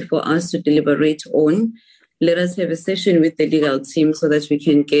committee for us to deliberate on, let us have a session with the legal team so that we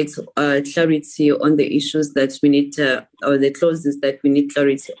can get clarity on the issues that we need, or the clauses that we need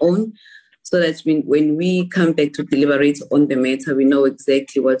clarity on, so that when we come back to deliberate on the matter, we know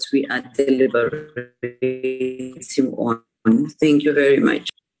exactly what we are deliberating on. Thank you very much.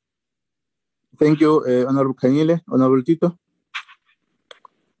 Thank you, Honorable Kanyile. Honorable Tito.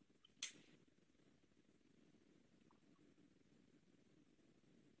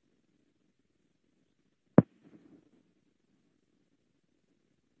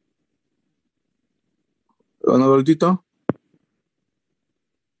 Honorable Tito.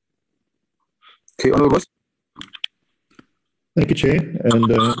 Okay, Honorable Ross. Thank you, Chair. And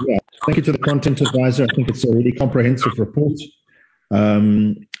thank you to the Content Advisor. I think it's a really comprehensive report.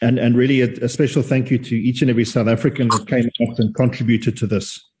 And really a special thank you to each and every South African that came out and contributed to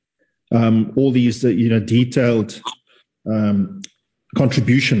this. All these detailed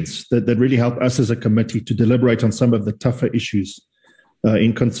contributions that really help us as a committee to deliberate on some of the tougher issues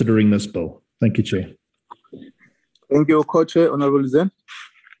in considering this bill. Thank you, Chair. Thank you, Co-Chair. Honorable Zen.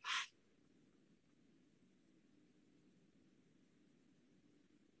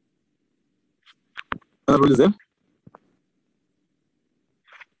 Honorable Zen.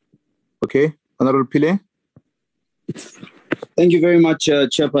 Okay, Honorable Pile. Thank you very much,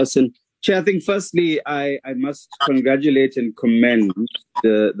 Chairperson. Chair, I think firstly, I must congratulate and commend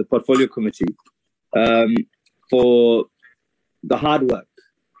the Portfolio Committee for the hard work.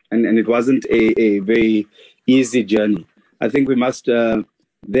 And it wasn't a very easy journey. I think we must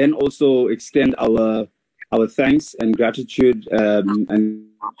then also extend our thanks and gratitude and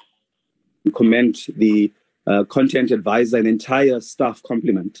commend the Content Advisor and entire staff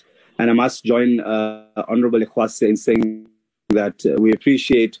complement. And I must join Honorable Ekwase in saying that we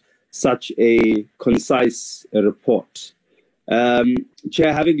appreciate such a concise report.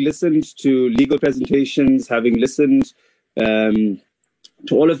 Chair, having listened to legal presentations, having listened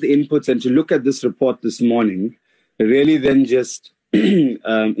to all of the inputs and to look at this report this morning, really then just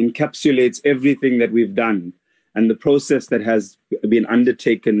encapsulates everything that we've done and the process that has been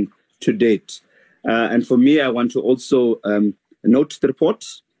undertaken to date. And for me, I want to also note the report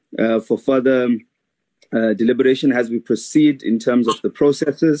for further deliberation as we proceed in terms of the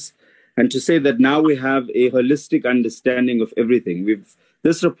processes, and to say that now we have a holistic understanding of everything.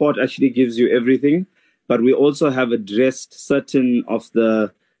 This report actually gives you everything, but we also have addressed certain of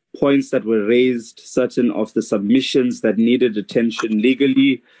the points that were raised, certain of the submissions that needed attention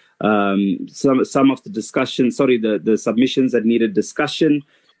legally, some of the discussion, the submissions that needed discussion,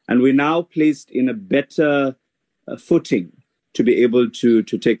 and we're now placed in a better footing to be able to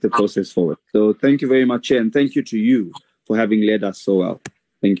take the process forward. So thank you very much, Chair, and thank you to you for having led us so well.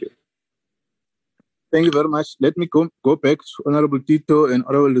 Thank you. Thank you very much. Let me go back to Honorable Tito and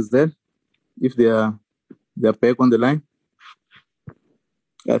Honorable Zen, if they are back on the line.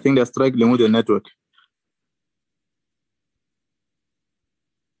 I think they're struggling with the network.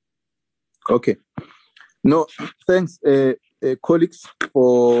 Okay. No, thanks, colleagues,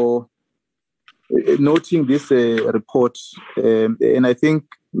 for noting this report, and I think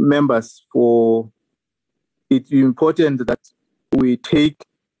members, it's important that we take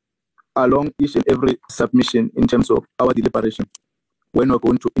along each and every submission in terms of our deliberation when we're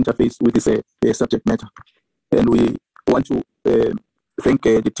going to interface with this subject matter. And we want to thank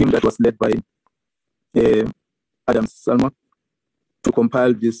the team that was led by Adam Salmon to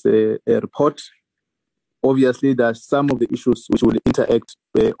compile this report. Obviously, there are some of the issues which will interact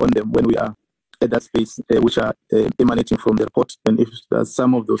on them when we are at that space, which are emanating from the report. And if there are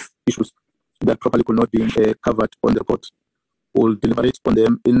some of those issues that properly could not be covered on the report, we'll deliberate on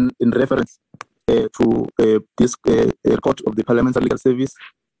them in reference to this report of the Parliamentary Legal Service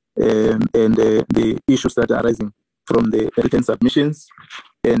and the issues that are arising from the written submissions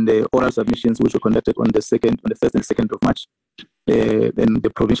and the oral submissions which were conducted on the 1st and 2nd of March and the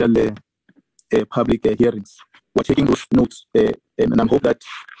provincial public hearings. We're taking those notes and I hope that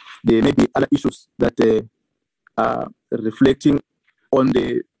there may be other issues that are reflecting on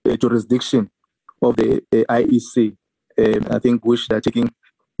the jurisdiction of the IEC. I think we should are taking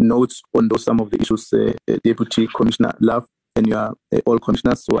notes on those some of the issues, Deputy Commissioner Love and your all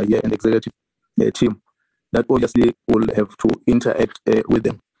commissioners who are here and the executive team, that obviously will have to interact with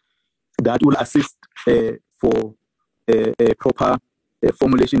them. That will assist for a proper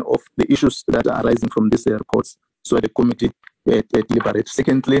formulation of the issues that are arising from these reports, so the committee deliberate.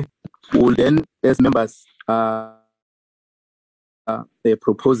 Secondly, we will then, as members are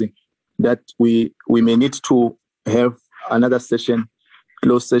proposing, that we may need to have another session,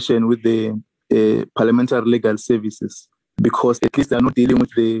 closed session with the Parliamentary Legal Services, because at least they are not dealing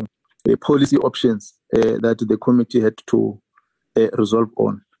with the policy options that the committee had to resolve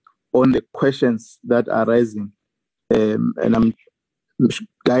on the questions that are arising. And I'm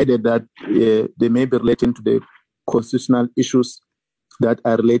guided that they may be relating to the constitutional issues that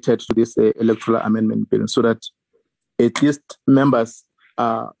are related to this Electoral Amendment Bill, so that at least members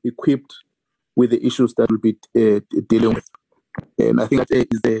are equipped with the issues that will be dealing with. And I think that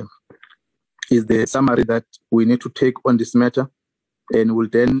is the summary that we need to take on this matter, and will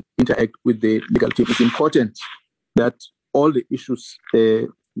then interact with the legal team. It's important that all the issues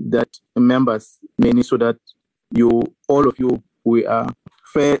that members may need, so that all of you, we are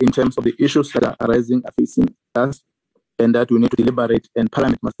fair in terms of the issues that are arising, are facing us, and that we need to deliberate, and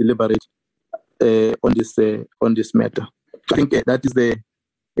Parliament must deliberate on this matter. I think that is the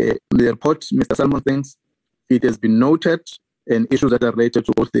report. Mr. Salmon thinks it has been noted, and issues that are related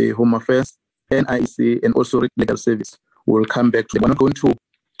to both the Home Affairs and IEC and also Legal Service will come back to them. We're not going to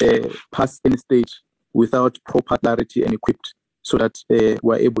pass any stage without proper clarity and equipped, so that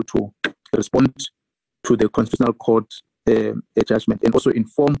we're able to respond to the Constitutional Court judgment, and also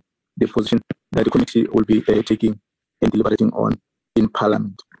inform the position that the committee will be taking and deliberating on in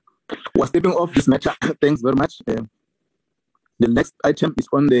Parliament. We're stepping off this matter. Thanks very much. The next item is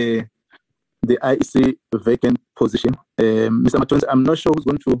on the IEC vacant position. Mr. Matonzi, I'm not sure who's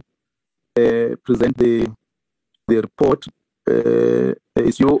going to present the report.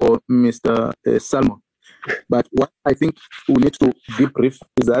 It's you or Mr. Salmon. But what I think we need to debrief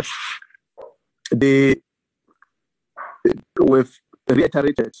is that we've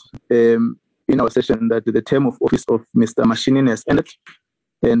reiterated in our session that the term of office of Mr. Mashinini has ended,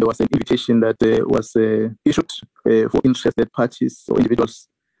 and there was an invitation that was issued for interested parties or individuals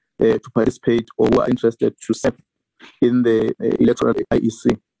to participate or who are interested to serve in the electoral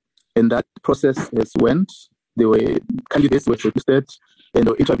IEC. And that process has went. There were candidates were shortlisted, and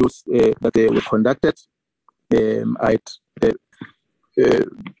there were interviews that were conducted. I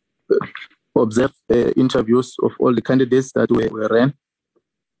observed interviews of all the candidates that were ran.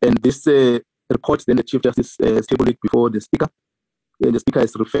 And this report, then the Chief Justice tabled it before the Speaker. And the Speaker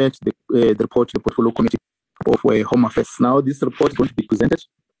has referred the report to the Portfolio Committee of Home Affairs. Now, this report is going to be presented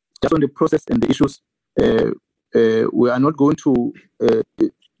just on the process and the issues. We are not going to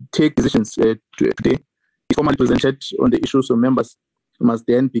take decisions today. It's formally presented on the issues, so members must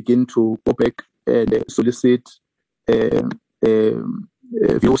then begin to go back and solicit views,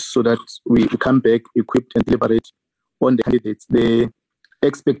 so that we come back equipped and deliberate on the candidates. The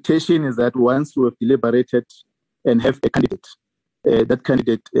expectation is that once we have deliberated and have a candidate, that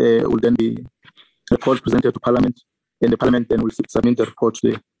candidate will then be report presented to Parliament, and the Parliament then will submit the report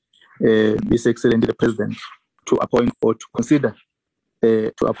to His Excellency the President to appoint or to consider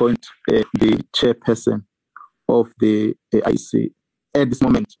to appoint the chairperson of the IEC. At this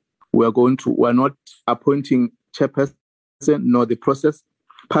moment, we are not appointing chairperson nor the process.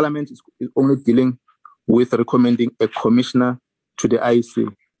 Parliament is only dealing with recommending a commissioner to the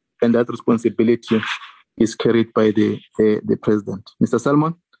IEC, and that responsibility is carried by the President. Mr.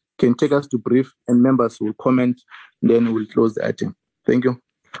 Salmon, can take us to brief, and members will comment, then we'll close the item. Thank you.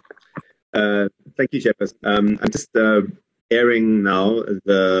 Thank you, Chairperson. I'm just airing now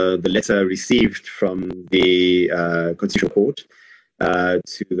the letter received from the Constitutional Court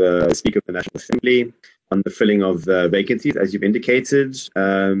to the Speaker of the National Assembly on the filling of the vacancies, as you've indicated,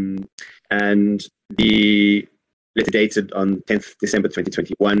 and the letter dated on 10th December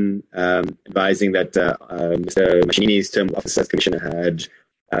 2021, advising that Mr. Mashinini's term of office as Commissioner had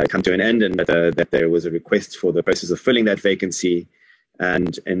come to an end, and that there was a request for the process of filling that vacancy.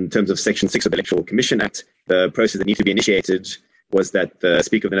 And in terms of Section 6 of the Electoral Commission Act, the process that needed to be initiated was that the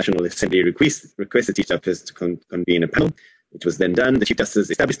Speaker of the National Assembly requested Chief Justice to convene a panel, which was then done. The Chief Justice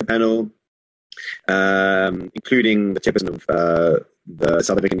established the panel, including the Chairperson of the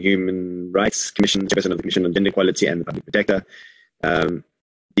South African Human Rights Commission, Chairperson of the Commission on Gender Equality, and the Public Protector. That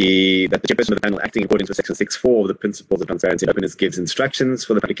the Chairperson of the panel, acting in accordance with Section 6.4 of the Principles of Transparency and Openness, gives instructions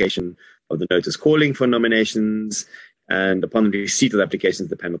for the publication of the notice calling for nominations. And upon receipt of the applications,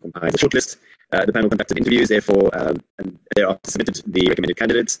 the panel compiled a shortlist. The panel conducted interviews, therefore, and thereafter submitted the recommended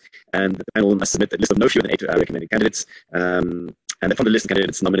candidates. And the panel must submit a list of no fewer than 8 recommended candidates. And from the list of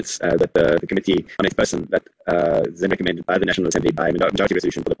candidates, nominates that the committee nominates a person that is then recommended by the National Assembly by a majority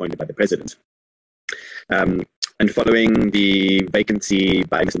resolution appointed by the President. And following the vacancy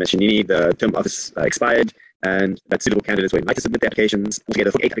by Mr. Mashinini, the term of office expired, and that suitable candidates were invited to submit their applications.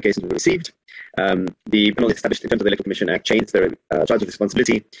 Altogether, 48 applications were received. The panel established in terms of the Electoral Commission Act changed their charge of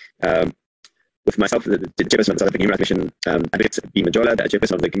responsibility. With myself, the Chairperson of the South African Human Rights Commission, Advocate B. Majola, the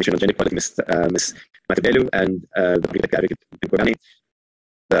Chairperson of the Commission on Gender Equality, Ms. Matabelu, and the Public Advocate Nkogani.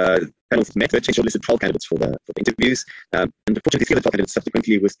 The panel met with shortlisted 12 candidates for the interviews, and unfortunately 3 of the 12 candidates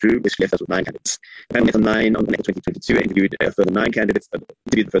subsequently withdrew, which left us with 9 candidadates. The panel met on April 2022, interviewed further 9 candidates,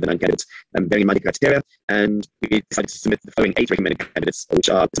 bearing in mind the criteria, and we decided to submit the following 8 recommended candidates, which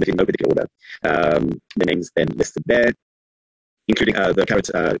are submitted in no particular order. The names then listed there, including the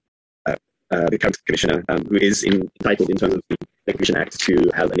current Commissioner, who is entitled in terms of the Commission Act to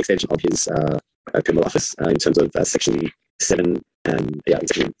have an extension of his term of office in terms of Section 7 and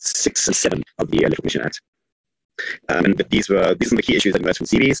Section 6 and 7 of the Electoral Commission Act. And these are the key issues that emerged from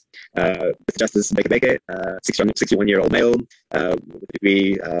CVs. Mr. Justice Beke, 61-year-old male, with a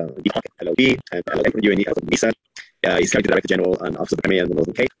degree BPOC, LLB, and LLM from UNE out of Visa. He's currently Director General and Office of the Premier in the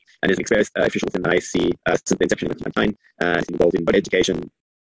Northern Cape, and is an experienced official within IEC since the inception of 1999. He's involved in body education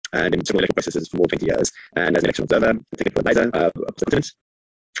and in several electoral processes for more than 20 years, and as an election observer, technical advisor of the President.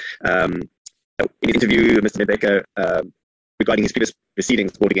 In his interview, Mr. Beke, regarding his previous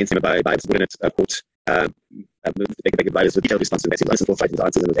proceedings brought against him by the subordinate court, Mr. Beke provided a detailed response to the questions, listened for fighting his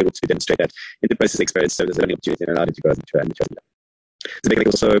answers, and was able to demonstrate that in the process experience served as a learning opportunity and allowed him to grow as a mature and mature leader. Mr. Beke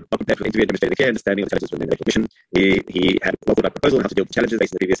was also prepared for the interview and demonstrated a clear understanding of the challenges within the Electoral Commission. He had a well-thought-out proposal on how to deal with challenges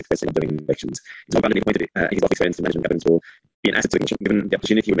based on the previous success in observing elections. His well-founded point his wealth experience in management governance will be an asset to the Commission. Given the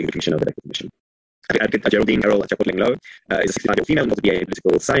opportunity, he will make the Commissioner of the Electoral Commission. Advocate Geraldine Errol Chapotling-Low is a 65-year-old female with a BA in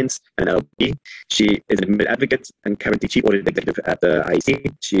political science and an LLB. She is an admitted advocate and currently chief audit executive at the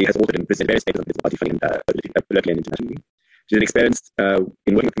IEC. She has authored and presented various papers on political party funding locally and internationally. She's an experienced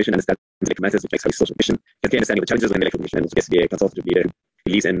in working with the Commission and understands electoral matters, which makes her a social mission. She has clear understanding of the challenges within the Electoral Commission and also gets to be a consultative leader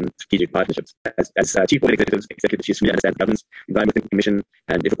who leads in strategic partnerships. As chief audit executive, she fully understands governance, environment within the Commission,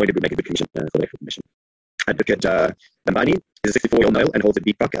 and if appointed, would make a good Commission for the Electoral Commission. Advocate Bambani is a 64-year-old male and holds a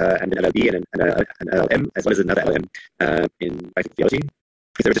BPOC and an LLB and an LLM, as well as another LLM in practical theology.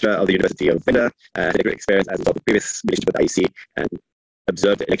 He's a registrar of the University of Venda, had a great experience as a result of previous relationship with the IEC and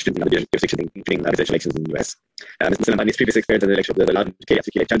observed elections in other jurisdictions, including presidential elections in the US. Mr. Bambani's previous experience as an election allowed him to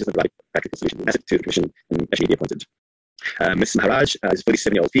articulate challenges and provide practical solutions to the Commission and actually be appointed. Ms. Maharaj is a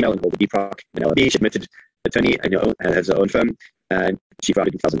 47-year-old female and holds a BPOC and LLB. She admitted attorney and has her own firm. And she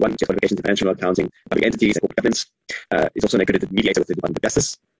founded in 2001. She has qualifications in financial accounting, public entities, and corporate governance. Is also an accredited mediator with the Department of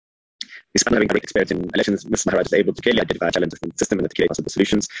Justice. Despite having direct experience in elections, Ms. Maharaj is able to clearly identify challenges in the system and articulate possible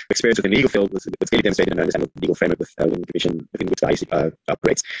solutions. Experience within the legal field was clearly demonstrated in her understanding of the legal framework within the Commission within which the IEC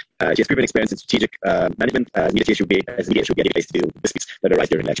operates. She has proven experience in strategic management. Leadership should be able to deal with disputes that arise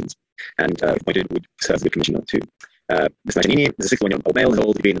during elections. And if appointed, would serve as a good Commissioner too. Ms. Mashinini is a 61-year-old male who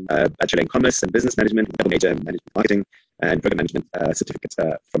holds a degree in Bachelor in Commerce and Business Management, double major in Management Marketing, and Program Management certificates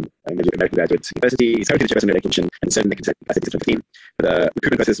from American Graduate University. He's currently the Chairperson of the Electoral Commission and served in the capacity since 2015. The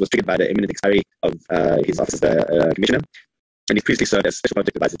recruitment process was triggered by the imminent expiry of his office as the Commissioner. And he previously served as Special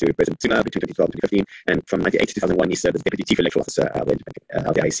Project Advisor to President Zuma between 2012 and 2015. And from 1998 to 2001, he served as Deputy Chief Electoral Officer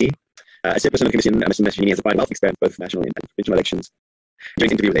of the IEC. As Chairperson of the Commission, Mr. Mashinini has a wide wealth of experience both national and provincial elections. During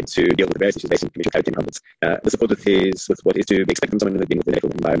the interview, was able to deal with the various issues based on commercial clarity and confidence. The support with what is to be expected from someone who has been within the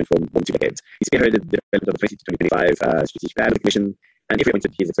electoral environment for more than 2 decades. He spearheaded the development of the 2020-2025 strategic plan of the Commission and if we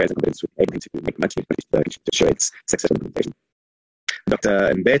wanted his experience and competence, would enable him to make much needed contributions to ensure its successful implementation.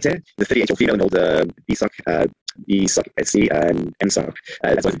 Dr. Mbete, the 38-year-old female, holds a BSOC SC and MSOC,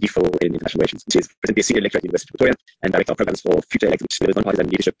 as well as a DPhil in international relations. She is presently a senior lecturer at the University of Victoria and director of programs for future elected, which delivers non-partisan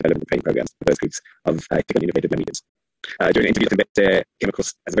leadership development and training programs for various groups of ethical and innovative leaders. During the interview, Dr. Mbete came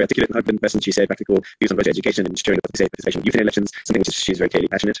across as a very articulate and open person. She shared practical views on voter education and ensuring the participation of youth in elections, something which she's very clearly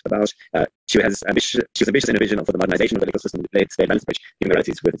passionate about. She was ambitious in her vision for the modernisation of the electoral system with a state balance approach, given the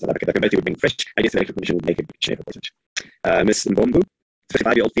realities with South Africa. Dr. Mbete would bring fresh ideas to the electoral commission and make a big shape of research. Ms. Mbombu,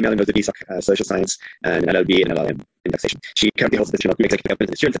 55-year-old female, knows the BSOC social science and an LLB and LLM in taxation. She currently holds the position of Group Executive Government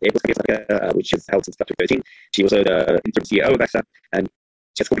Insurance at the Airports Company of South Africa, which is held since 2013. She was also the interim CEO of AXA, and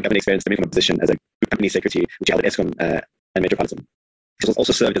she has corporate government experience coming from a position as a group company secretary, which she held at Eskom and Metropolitan. She has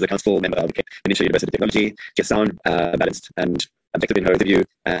also served as a council member of the Peninsula University of Technology. She has sound, balanced, and objective in her interview,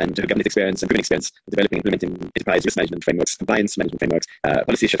 and her government experience and proven experience developing and implementing enterprise risk management frameworks, compliance management frameworks,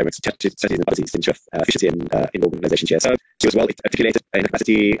 policy frameworks, strategies and policies to ensure efficiency in organization she has served. She was well articulated in her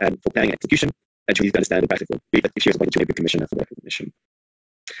capacity and for planning and execution, and she was easy to understand and practical. We believe that if she was appointed to be a commissioner for the commission.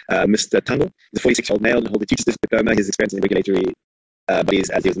 Mr. Tango is a 46-year-old male and holds a teacher's diploma. His experience in regulatory bodies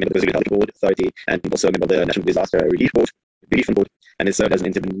as he was a member of the Health Board Authority and also a member of the National Disaster Relief Board, and has served as an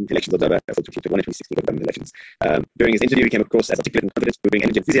independent elections observer for 2021 and 2016 government elections. During his interview, he came across as articulate and confident, moving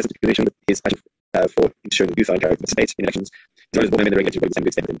energy and enthusiasm to connection with his passion for ensuring that youth are encouraged to participate in elections, as well as board member in the regulatory bodies and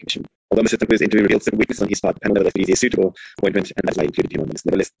good standing in the commission. Although Mr. Tango's interview revealed some weaknesses on his part, the panel nevertheless believes he is suitable appointment, and that's why I included him on the list.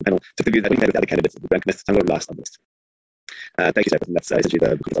 Nevertheless, the panel took the view that when compared with other candidates, would rank Mr. Tango last on the list. Thank you, Chairperson. That's essentially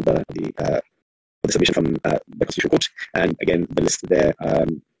the booklet of the submission from the Constitutional Court, and again, the list there.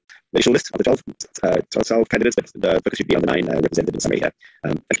 The initial list of the 12 candidates, but the focus should be on the 9 represented in summary here.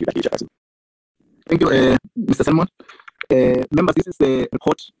 Thank you, Chairperson. Thank you, Mr. Salmon. Members, this is the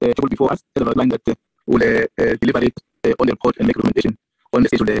report table before us. As I've outlined that we'll deliberate on the report and make a recommendation on the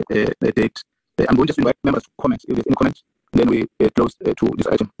scheduled date. I'm going to just invite members to comment if there's any comment, and then we close to this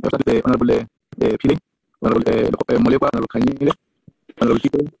item. I'll start with the Honourable Pile, Honourable Molekwa, Honourable Kanyile, Honourable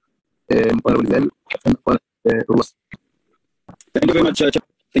Kito, Honourable Zell, and Honourable Ross. Thank you very much,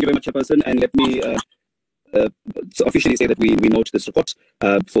 Thank you very much, Chairperson, and let me so officially say that we note this report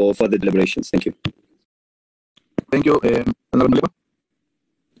for further deliberations. Thank you. Thank you, Honourable Molekwa.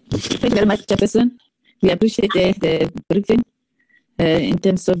 Thank you very much, Chairperson. We appreciate the briefing in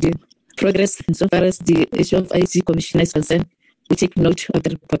terms of the progress insofar as the issue of IEC Commissioner is concerned. We take note of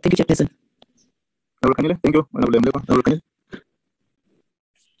the report. Thank you, Chairperson. Honourable Kanyile, thank you. Honourable Molekwa, Honourable Kanyile.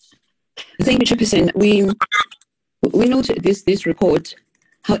 Thank you, Chairperson. We note this report.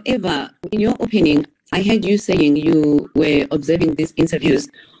 However, in your opinion, I heard you saying you were observing these interviews.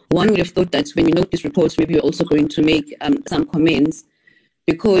 One would have thought that when you note these reports, maybe you're also going to make some comments,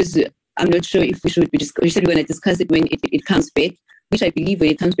 because I'm not sure if we should be we said we're going to discuss it when it comes back, which I believe when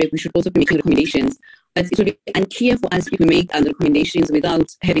it comes back, we should also be making recommendations. But it will be unclear for us if we make recommendations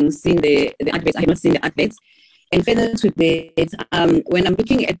without having seen the adverts. I have not seen the adverts. And further to that, when I'm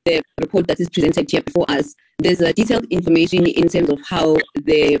looking at the report that is presented here before us, there's a detailed information in terms of how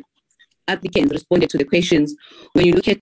the applicants responded to the questions. When you look at